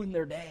ruin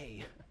their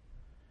day.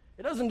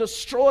 It doesn't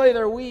destroy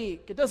their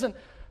week. It doesn't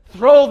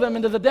throw them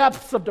into the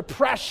depths of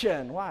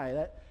depression.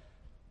 Why?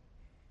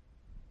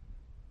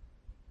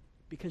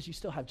 Because you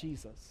still have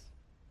Jesus.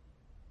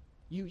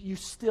 You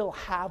still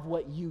have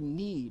what you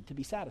need to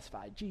be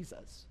satisfied,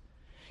 Jesus.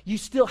 You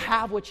still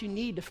have what you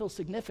need to feel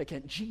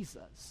significant,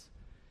 Jesus.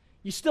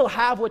 You still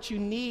have what you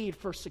need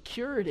for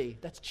security,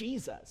 that's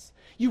Jesus.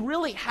 You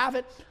really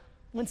haven't,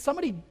 when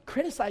somebody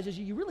criticizes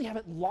you, you really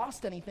haven't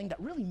lost anything that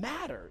really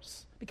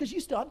matters because you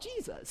still have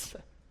Jesus.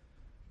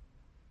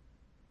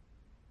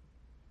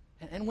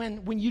 And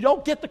when you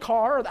don't get the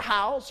car or the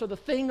house or the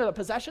thing or the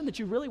possession that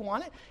you really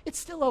wanted, it's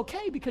still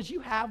okay because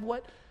you have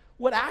what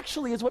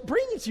actually is what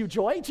brings you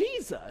joy,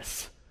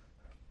 Jesus.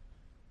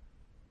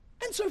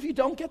 And so if you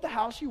don't get the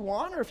house you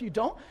want, or if you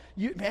don't,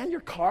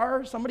 your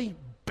car, somebody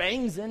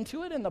bangs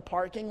into it in the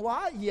parking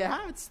lot,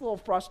 yeah, it's a little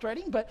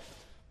frustrating, but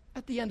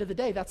at the end of the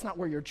day, that's not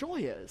where your joy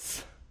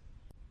is.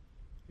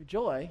 Your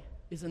joy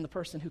is in the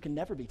person who can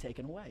never be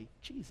taken away,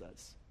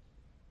 Jesus.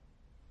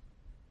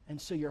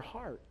 And so your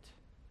heart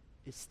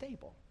is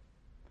stable.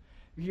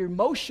 Your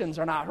emotions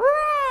are not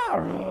rah,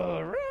 rah,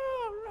 rah,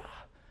 rah.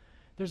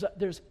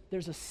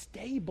 There's a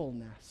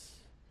stableness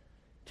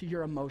to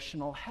your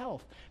emotional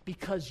health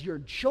because your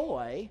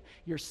joy,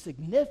 your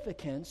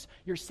significance,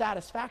 your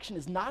satisfaction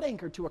is not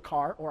anchored to a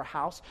car or a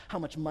house, how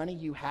much money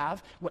you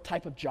have, what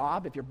type of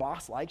job, if your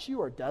boss likes you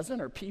or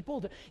doesn't, or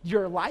people.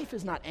 Your life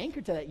is not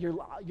anchored to that.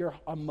 Your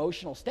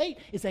emotional state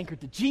is anchored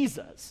to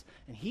Jesus.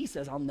 And he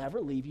says, I'll never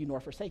leave you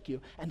nor forsake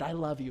you, and I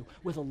love you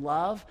with a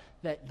love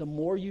that the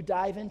more you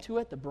dive into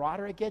it, the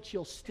broader it gets,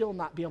 you'll still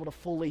not be able to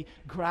fully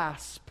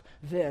grasp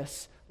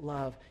this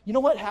love. You know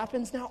what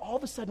happens now? All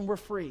of a sudden we're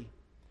free.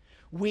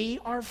 We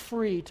are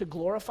free to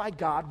glorify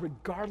God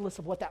regardless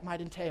of what that might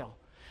entail.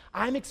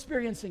 I'm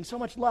experiencing so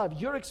much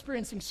love. You're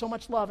experiencing so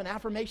much love and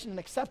affirmation and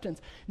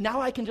acceptance. Now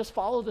I can just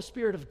follow the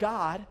Spirit of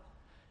God.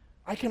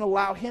 I can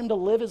allow him to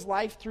live his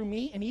life through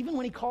me. And even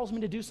when he calls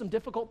me to do some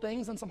difficult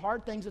things and some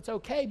hard things, it's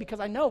okay because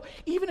I know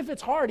even if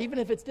it's hard, even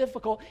if it's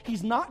difficult,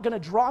 he's not going to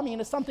draw me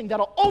into something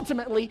that'll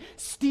ultimately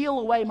steal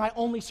away my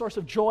only source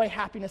of joy,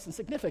 happiness, and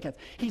significance.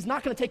 He's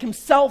not going to take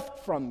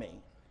himself from me.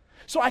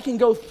 So I can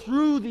go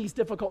through these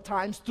difficult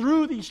times,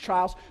 through these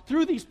trials,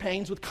 through these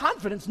pains with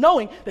confidence,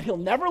 knowing that he'll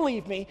never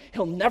leave me,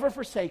 he'll never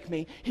forsake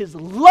me. His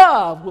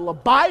love will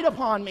abide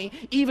upon me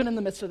even in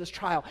the midst of this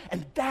trial.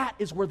 And that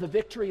is where the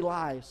victory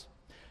lies.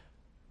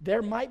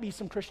 There might be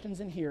some Christians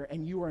in here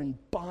and you are in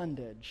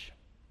bondage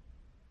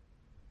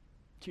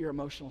to your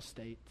emotional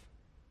state.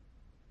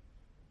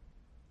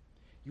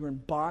 You're in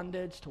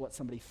bondage to what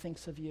somebody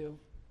thinks of you.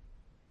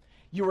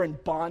 You're in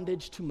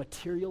bondage to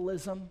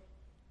materialism.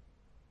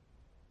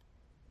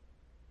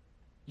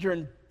 You're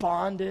in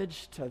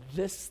bondage to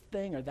this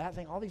thing or that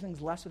thing, all these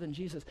things lesser than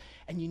Jesus.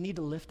 And you need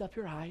to lift up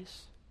your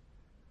eyes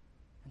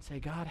and say,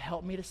 God,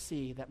 help me to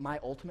see that my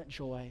ultimate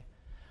joy,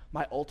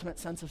 my ultimate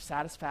sense of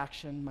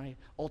satisfaction, my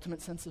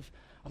ultimate sense of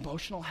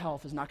emotional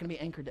health is not going to be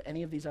anchored to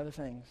any of these other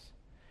things.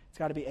 It's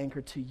got to be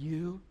anchored to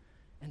you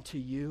and to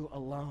you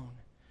alone,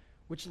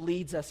 which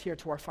leads us here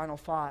to our final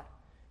thought,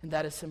 and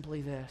that is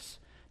simply this.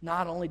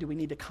 Not only do we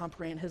need to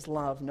comprehend his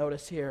love,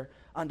 notice here,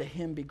 unto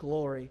him be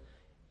glory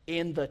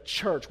in the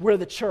church. We're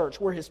the church.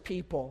 We're his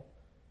people.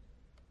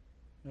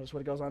 Notice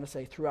what it goes on to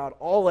say, throughout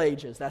all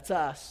ages, that's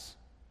us,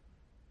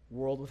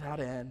 world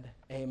without end,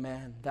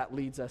 amen. That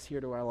leads us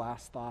here to our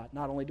last thought.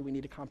 Not only do we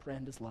need to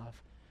comprehend his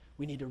love,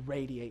 we need to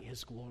radiate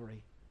his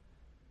glory.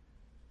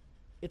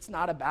 It's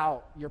not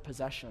about your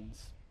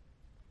possessions.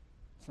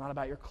 It's not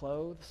about your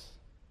clothes.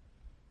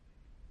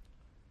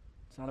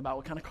 It's not about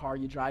what kind of car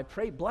you drive.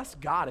 Bless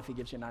God if he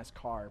gives you a nice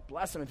car.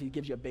 Bless him if he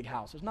gives you a big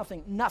house. There's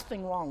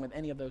nothing wrong with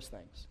any of those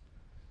things.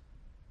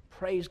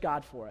 Praise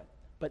God for it.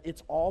 But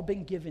it's all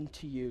been given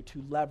to you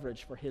to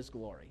leverage for his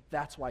glory.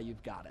 That's why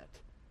you've got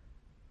it.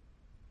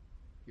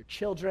 Your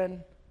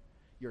children,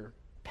 your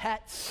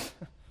pets,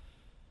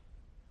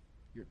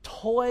 your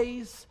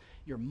toys,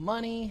 your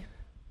money,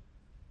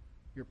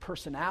 your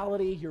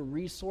personality, your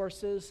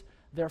resources,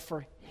 they're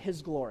for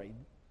his glory.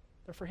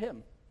 They're for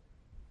him.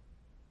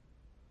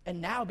 And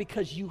now,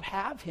 because you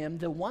have him,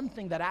 the one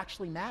thing that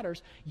actually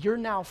matters, you're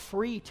now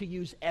free to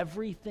use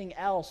everything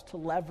else to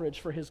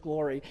leverage for his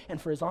glory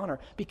and for his honor.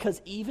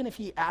 Because even if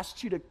he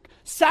asked you to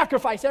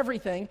sacrifice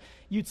everything,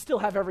 you'd still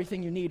have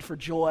everything you need for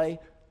joy,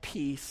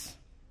 peace,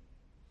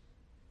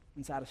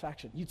 and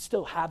satisfaction. You'd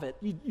still have it.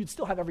 You'd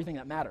still have everything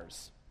that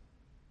matters.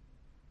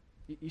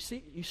 You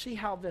see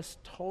how this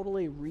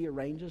totally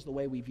rearranges the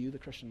way we view the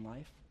Christian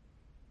life?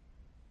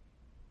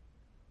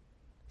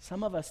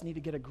 Some of us need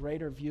to get a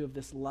greater view of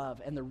this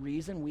love, and the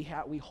reason we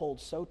hold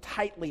so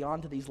tightly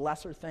onto these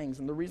lesser things,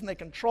 and the reason they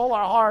control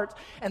our hearts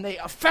and they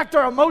affect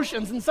our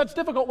emotions in such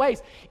difficult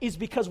ways, is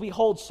because we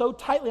hold so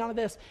tightly onto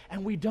this,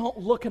 and we don't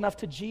look enough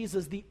to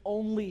Jesus, the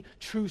only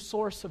true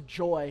source of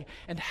joy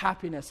and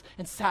happiness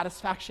and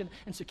satisfaction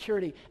and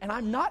security. And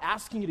I'm not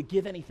asking you to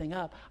give anything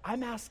up.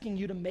 I'm asking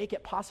you to make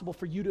it possible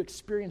for you to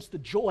experience the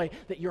joy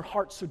that your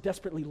heart so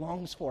desperately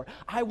longs for.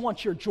 I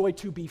want your joy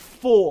to be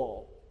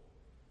full.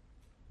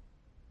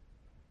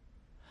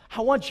 I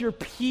want your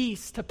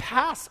peace to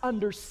pass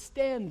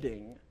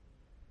understanding,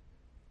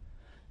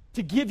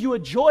 to give you a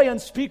joy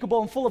unspeakable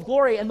and full of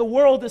glory. And the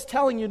world is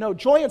telling you, no,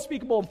 joy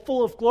unspeakable and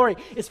full of glory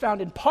is found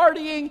in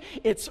partying,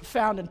 it's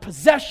found in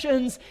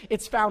possessions,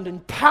 it's found in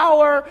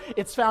power,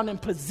 it's found in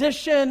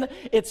position,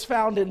 it's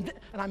found in,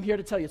 and I'm here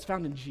to tell you, it's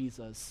found in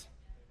Jesus.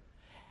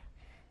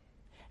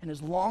 And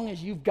as long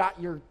as you've got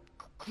your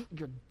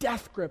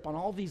death grip on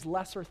all these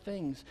lesser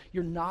things,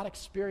 you're not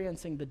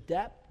experiencing the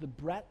depth, the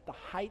breadth, the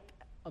height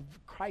of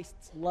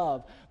Christ's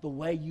love the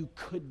way you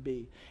could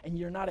be, and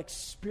you're not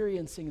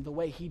experiencing the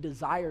way he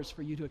desires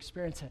for you to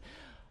experience it.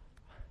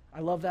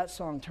 I love that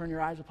song, turn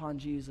your eyes upon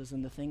Jesus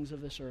and the things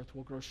of this earth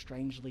will grow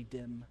strangely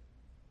dim.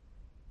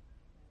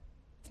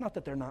 It's not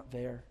that they're not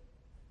there.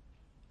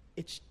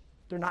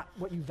 They're not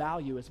what you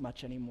value as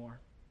much anymore.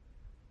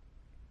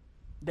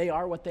 They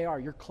are what they are.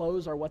 Your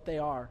clothes are what they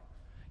are.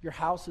 Your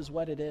house is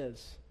what it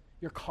is.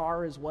 Your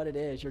car is what it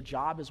is. Your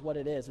job is what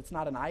it is. It's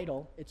not an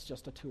idol, it's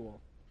just a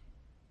tool.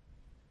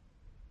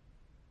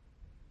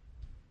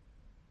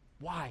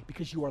 Why?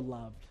 Because you are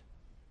loved.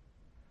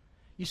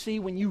 You see,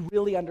 when you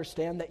really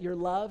understand that you're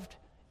loved,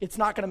 it's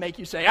not going to make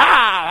you say,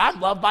 I'm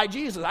loved by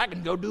Jesus. I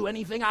can go do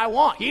anything I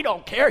want. He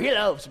don't care. He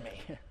loves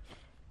me.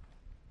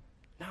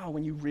 No,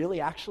 when you really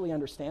actually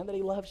understand that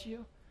he loves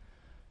you,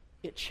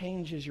 it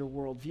changes your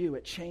worldview.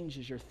 It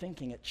changes your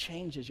thinking. It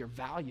changes your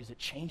values. It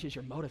changes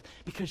your motive,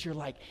 because you're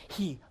like,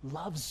 he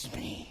loves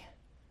me.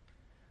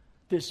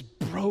 This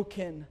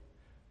broken,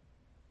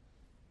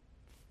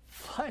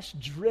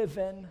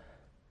 flesh-driven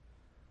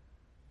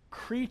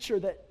creature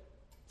that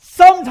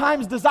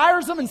sometimes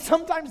desires him and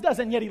sometimes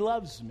doesn't, yet he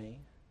loves me.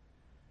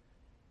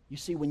 You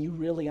see, when you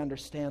really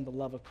understand the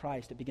love of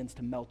Christ, it begins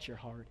to melt your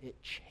heart.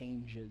 It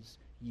changes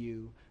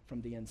you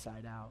from the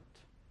inside out.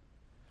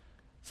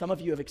 Some of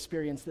you have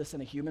experienced this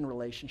in a human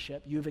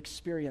relationship. You've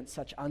experienced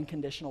such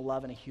unconditional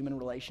love in a human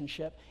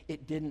relationship.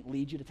 It didn't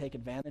lead you to take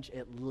advantage.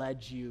 It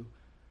led you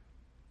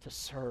to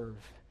serve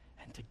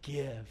and to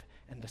give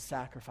and to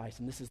sacrifice.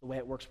 And this is the way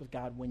it works with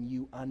God. When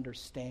you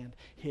understand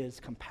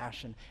his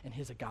compassion and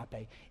his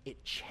agape,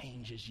 it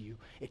changes you.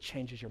 It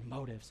changes your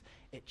motives.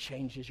 It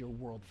changes your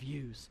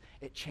worldviews.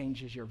 It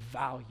changes your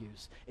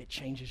values. It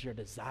changes your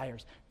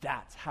desires.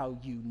 That's how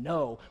you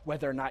know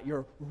whether or not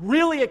you're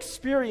really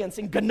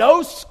experiencing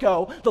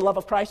gnosko, the love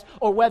of Christ,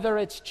 or whether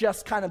it's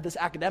just kind of this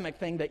academic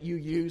thing that you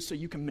use so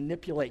you can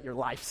manipulate your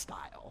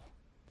lifestyle.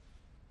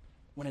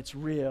 When it's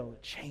real,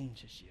 it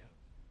changes you.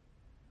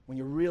 When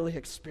you're really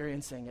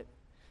experiencing it,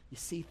 you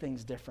see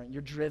things different.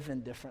 You're driven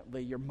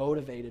differently. You're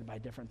motivated by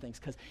different things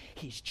because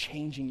he's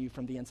changing you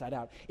from the inside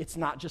out. It's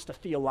not just a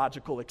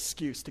theological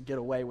excuse to get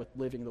away with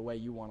living the way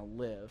you want to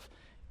live.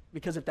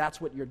 Because if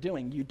that's what you're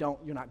doing, you're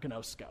not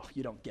gnosko.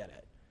 You don't get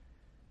it.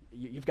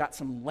 You've got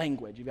some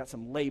language, you've got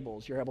some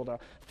labels, you're able to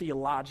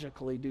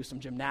theologically do some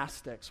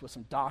gymnastics with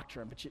some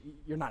doctrine, but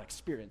you're not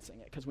experiencing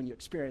it, because when you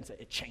experience it,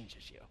 it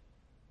changes you.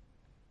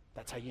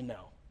 That's how you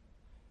know.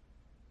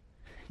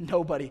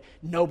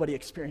 Nobody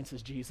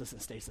experiences Jesus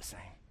and stays the same.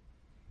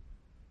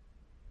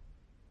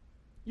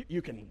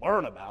 You can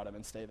learn about him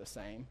and stay the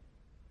same.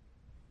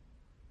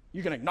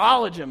 You can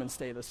acknowledge him and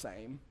stay the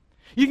same.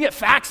 You can get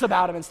facts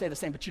about him and stay the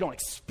same, but you don't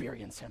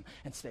experience him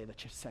and stay the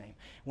same.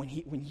 When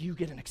you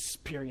get an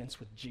experience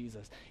with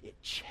Jesus, it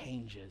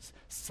changes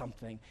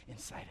something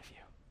inside of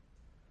you.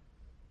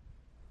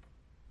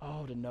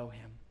 Oh, to know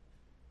him.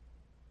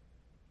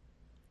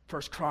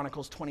 1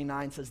 Chronicles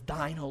 29 says,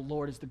 "Thine, O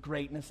Lord, is the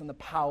greatness and the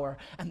power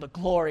and the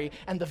glory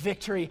and the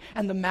victory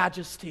and the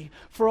majesty.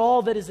 For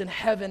all that is in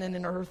heaven and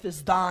in earth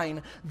is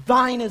thine.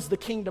 Thine is the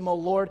kingdom, O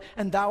Lord,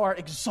 and thou art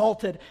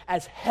exalted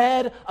as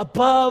head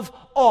above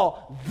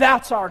all."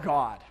 That's our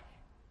God,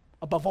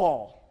 above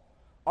all.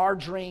 Our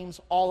dreams,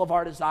 all of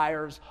our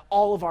desires,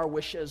 all of our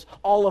wishes,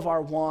 all of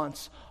our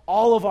wants,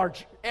 all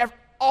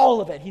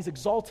of it. He's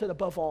exalted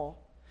above all.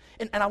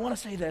 And I want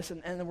to say this,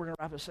 and then we're going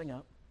to wrap this thing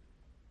up.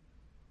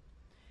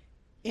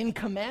 In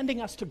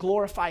commanding us to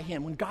glorify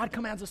him, when God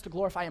commands us to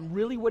glorify him,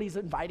 really what he's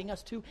inviting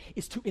us to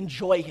is to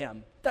enjoy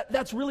him.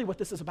 That's really what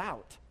this is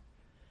about.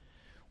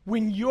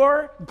 When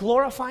you're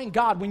glorifying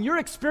God, when you're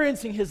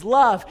experiencing his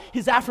love,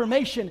 his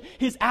affirmation,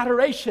 his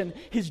adoration,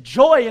 his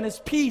joy and his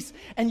peace,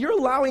 and you're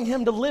allowing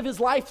him to live his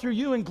life through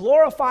you and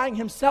glorifying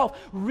himself,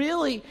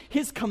 really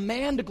his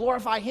command to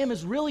glorify him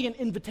is really an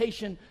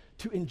invitation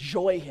to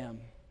enjoy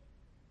him.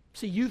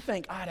 See, you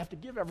think, I'd have to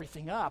give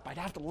everything up. I'd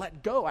have to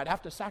let go. I'd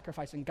have to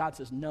sacrifice. And God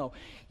says, no,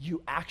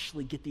 you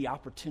actually get the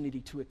opportunity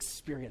to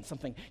experience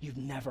something you've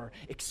never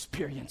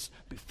experienced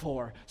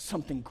before.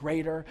 Something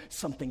greater,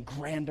 something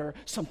grander,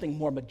 something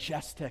more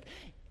majestic.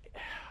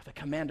 The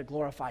command to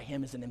glorify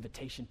him is an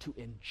invitation to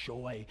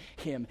enjoy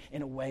him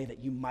in a way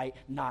that you might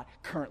not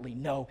currently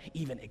know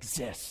even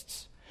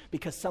exists.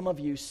 Because some of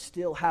you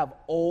still have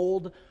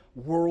old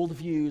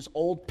worldviews,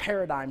 old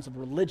paradigms of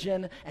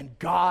religion and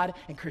God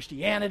and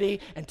Christianity,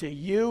 and to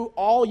you,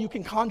 all you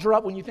can conjure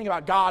up when you think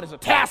about God is a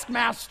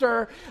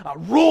taskmaster, a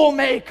rule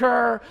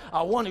maker,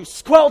 one who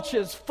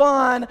squelches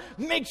fun,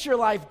 makes your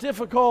life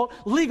difficult,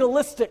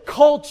 legalistic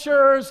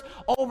cultures,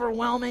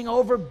 overwhelming,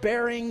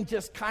 overbearing,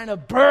 just kind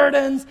of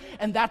burdens,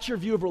 and that's your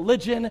view of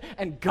religion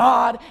and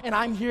God. And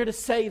I'm here to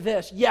say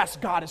this: yes,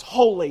 God is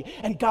holy,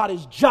 and God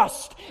is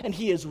just, and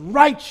he is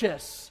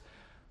righteous.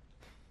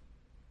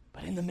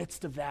 But in the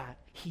midst of that,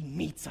 he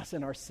meets us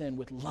in our sin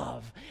with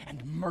love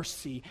and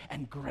mercy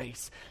and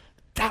grace.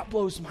 That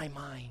blows my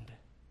mind.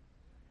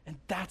 And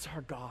that's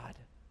our God.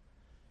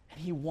 And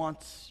he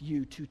wants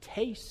you to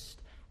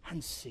taste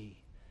and see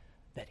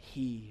that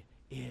he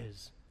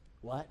is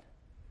what?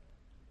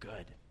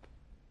 Good.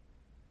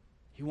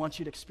 He wants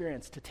you to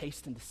experience, to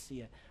taste and to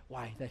see it.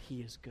 Why? That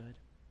he is good.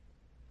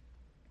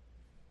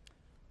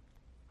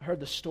 I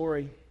heard the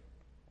story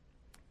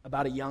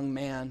about a young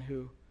man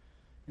who,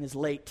 in his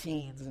late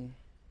teens and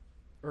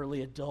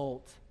early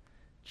adult,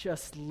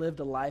 just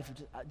lived a life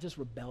of just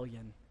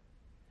rebellion.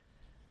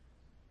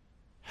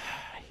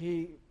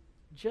 He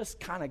just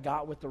kind of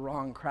got with the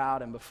wrong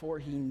crowd, and before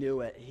he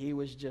knew it, he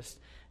was just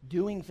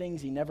doing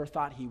things he never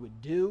thought he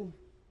would do.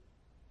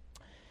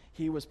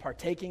 He was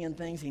partaking in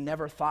things he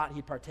never thought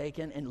he'd partake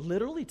in, and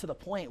literally to the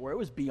point where it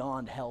was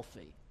beyond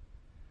healthy.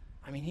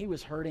 I mean, he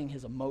was hurting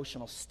his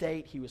emotional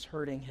state, he was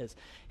hurting his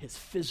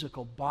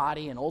physical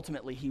body, and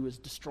ultimately he was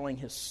destroying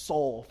his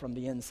soul from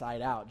the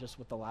inside out just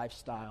with the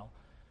lifestyle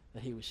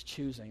that he was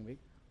choosing.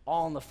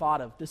 All in the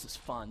thought of, this is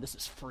fun, this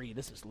is free,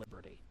 this is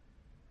liberty.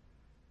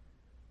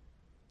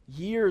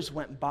 Years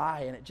went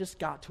by, and it just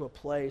got to a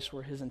place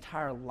where his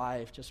entire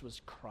life just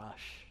was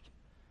crushed.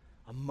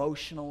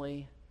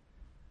 Emotionally,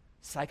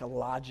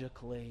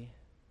 psychologically,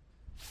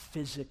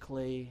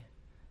 physically,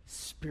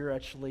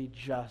 spiritually,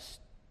 just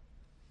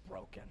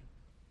broken.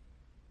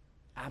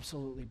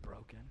 Absolutely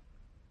broken.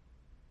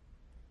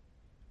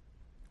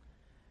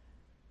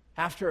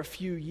 After a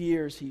few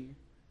years, he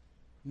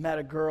met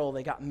a girl.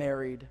 They got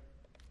married.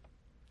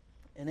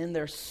 And in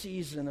their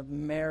season of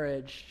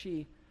marriage,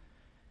 she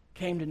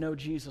came to know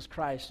Jesus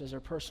Christ as her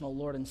personal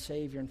Lord and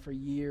Savior. And for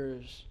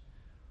years,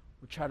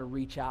 would try to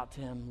reach out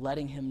to him,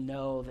 letting him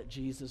know that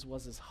Jesus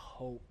was his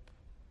hope.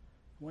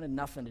 He wanted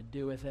nothing to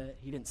do with it.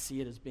 He didn't see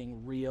it as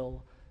being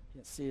real. He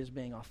didn't see it as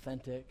being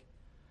authentic.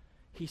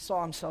 He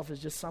saw himself as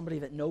just somebody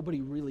that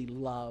nobody really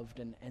loved,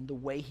 and the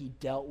way he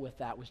dealt with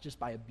that was just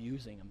by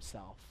abusing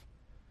himself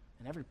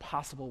in every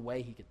possible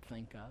way he could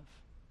think of.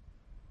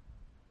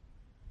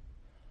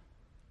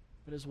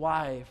 But his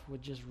wife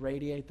would just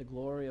radiate the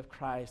glory of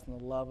Christ and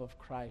the love of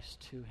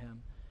Christ to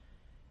him.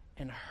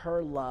 And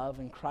her love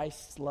and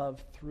Christ's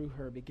love through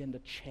her began to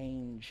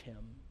change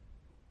him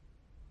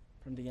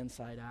from the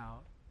inside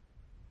out.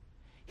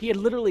 He had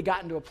literally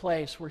gotten to a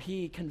place where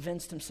he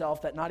convinced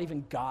himself that not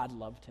even God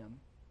loved him.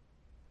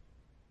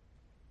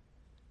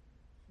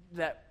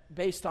 That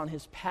based on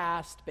his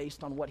past,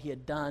 based on what he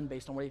had done,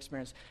 based on what he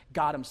experienced,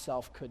 God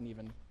himself couldn't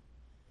even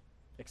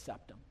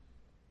accept him.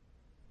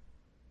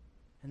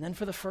 And then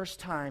for the first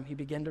time, he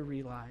began to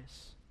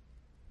realize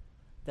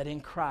that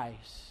in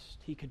Christ,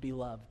 he could be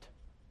loved.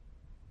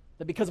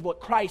 That because of what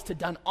Christ had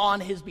done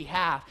on his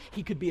behalf,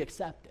 he could be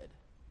accepted.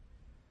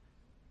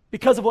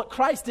 Because of what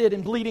Christ did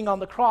in bleeding on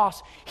the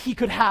cross, he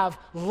could have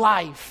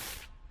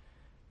life,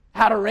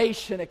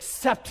 adoration,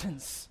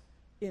 acceptance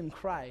in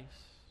Christ.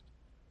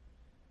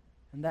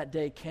 And that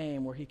day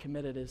came where he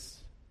committed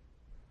his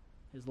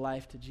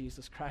life to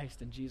Jesus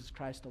Christ and Jesus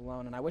Christ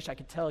alone. And I wish I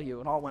could tell you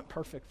it all went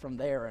perfect from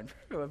there and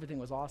everything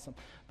was awesome.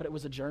 But it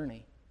was a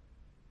journey.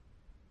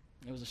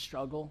 It was a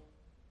struggle.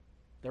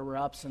 There were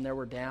ups and there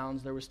were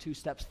downs. There was 2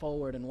 steps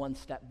forward and 1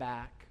 step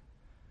back.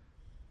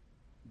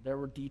 There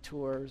were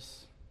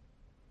detours.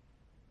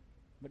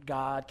 But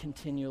God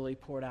continually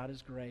poured out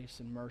his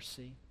grace and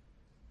mercy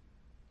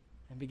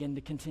and began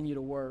to continue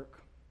to work.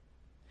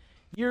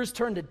 Years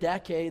turned to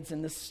decades,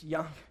 and this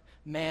young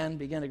man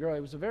began to grow.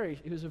 He was a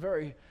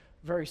very,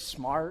 very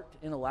smart,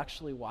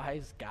 intellectually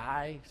wise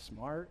guy,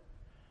 smart.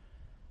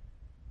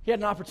 He had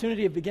an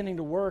opportunity of beginning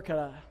to work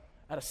at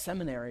a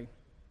seminary.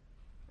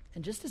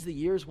 And just as the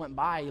years went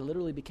by, he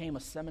literally became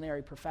a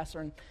seminary professor.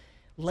 And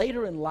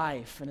later in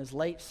life, in his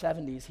late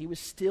 70s, he was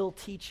still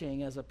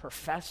teaching as a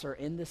professor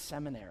in this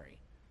seminary.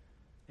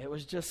 It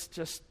was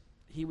just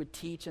he would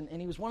teach, and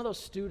he was one of those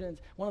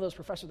students, one of those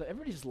professors that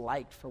everybody just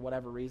liked for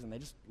whatever reason. They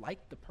just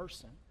liked the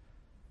person.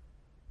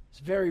 He's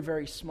very,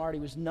 very smart.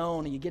 He was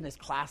known, and you get in his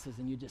classes,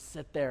 and you just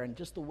sit there, and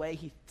just the way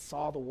he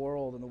saw the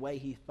world and the way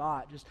he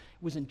thought just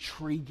was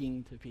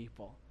intriguing to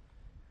people.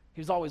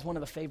 He was always one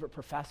of the favorite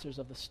professors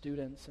of the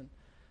students, and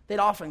they'd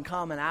often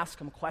come and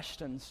ask him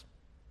questions.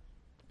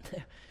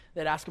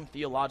 They'd ask him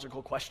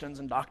theological questions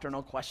and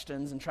doctrinal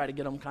questions and try to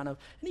get him and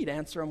he'd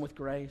answer them with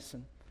grace.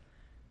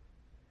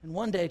 And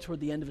one day,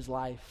 toward the end of his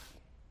life,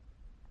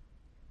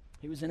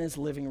 he was in his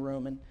living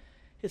room, and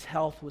his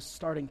health was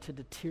starting to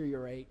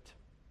deteriorate.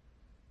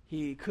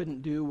 He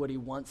couldn't do what he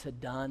once had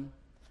done. And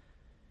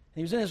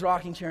he was in his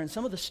rocking chair, and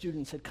some of the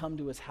students had come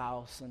to his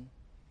house, and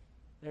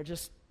they're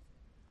just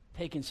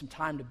taking some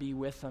time to be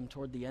with him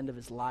toward the end of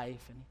his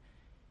life. And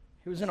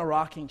he was in a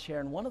rocking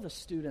chair, and one of the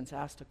students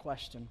asked a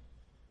question.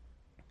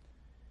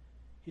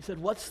 He said,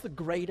 "What's the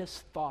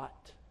greatest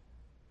thought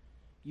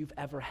you've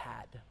ever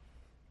had?"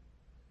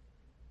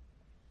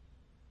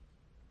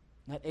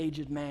 That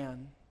aged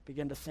man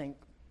began to think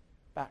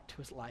back to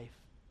his life.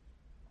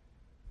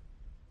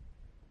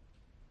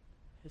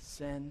 His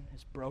sin,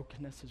 his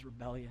brokenness, his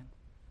rebellion.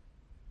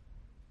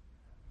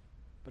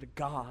 But a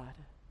God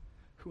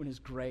who in his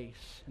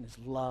grace and his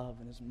love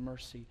and his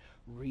mercy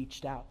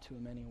reached out to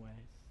him anyways.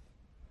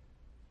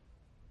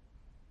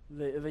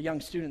 The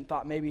young student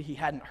thought maybe he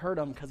hadn't heard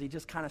him because he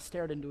just kind of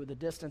stared into the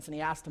distance, and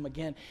he asked him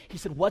again. He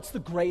said, "What's the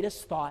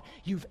greatest thought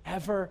you've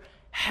ever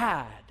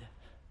had?"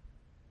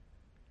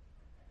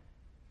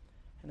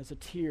 And as a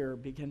tear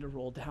began to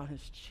roll down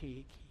his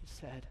cheek, he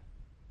said,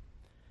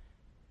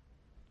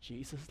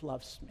 "Jesus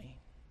loves me.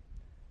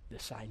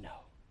 This I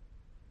know.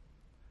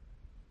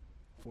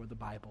 For the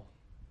Bible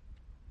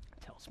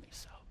tells me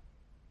so."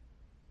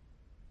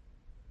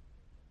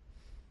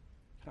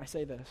 Can I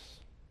say this?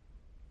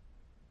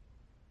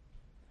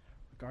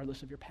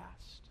 Regardless of your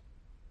past,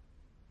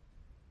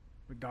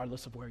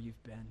 regardless of where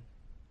you've been,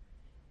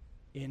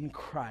 in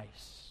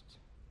Christ,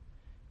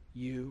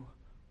 you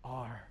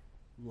are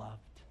loved.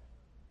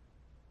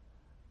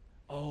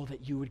 Oh,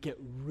 that you would get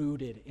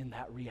rooted in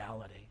that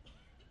reality.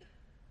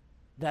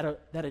 That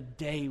a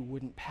day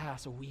wouldn't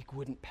pass, a week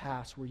wouldn't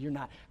pass where you're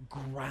not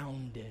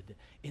grounded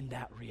in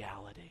that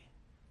reality.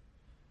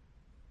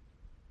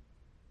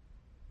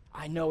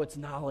 I know it's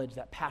knowledge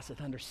that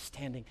passeth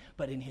understanding,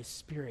 but in his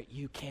Spirit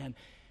you can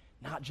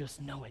not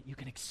just know it, you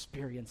can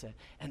experience it.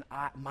 And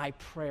my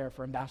prayer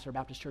for Ambassador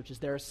Baptist Church is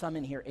there are some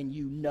in here and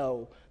you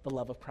know the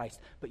love of Christ,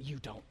 but you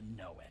don't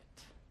know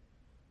it.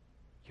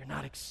 You're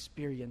not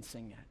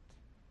experiencing it.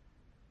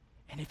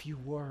 And if you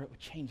were, it would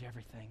change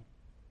everything.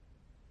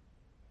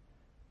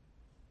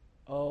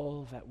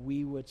 Oh, that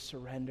we would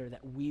surrender,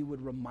 that we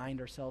would remind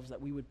ourselves,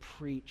 that we would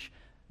preach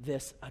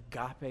this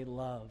agape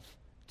love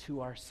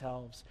to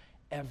ourselves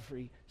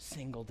every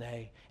single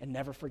day. And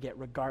never forget,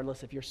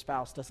 regardless if your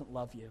spouse doesn't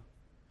love you,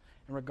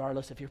 and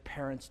regardless if your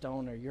parents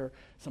don't, or you're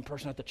some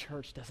person at the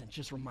church doesn't,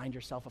 just remind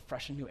yourself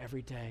afresh and new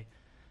every day,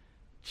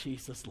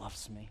 Jesus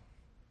loves me.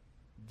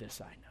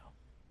 This I know.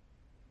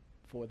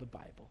 For the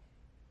Bible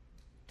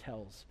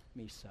tells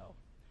me so.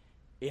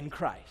 In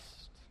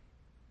Christ,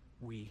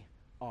 we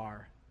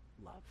are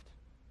loved.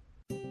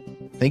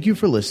 Thank you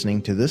for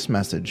listening to this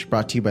message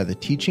brought to you by the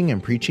teaching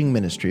and preaching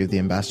ministry of the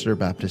Ambassador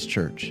Baptist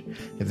Church.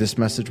 If this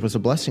message was a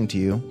blessing to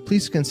you,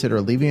 please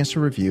consider leaving us a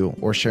review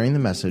or sharing the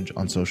message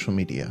on social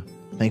media.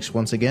 Thanks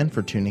once again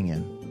for tuning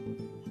in.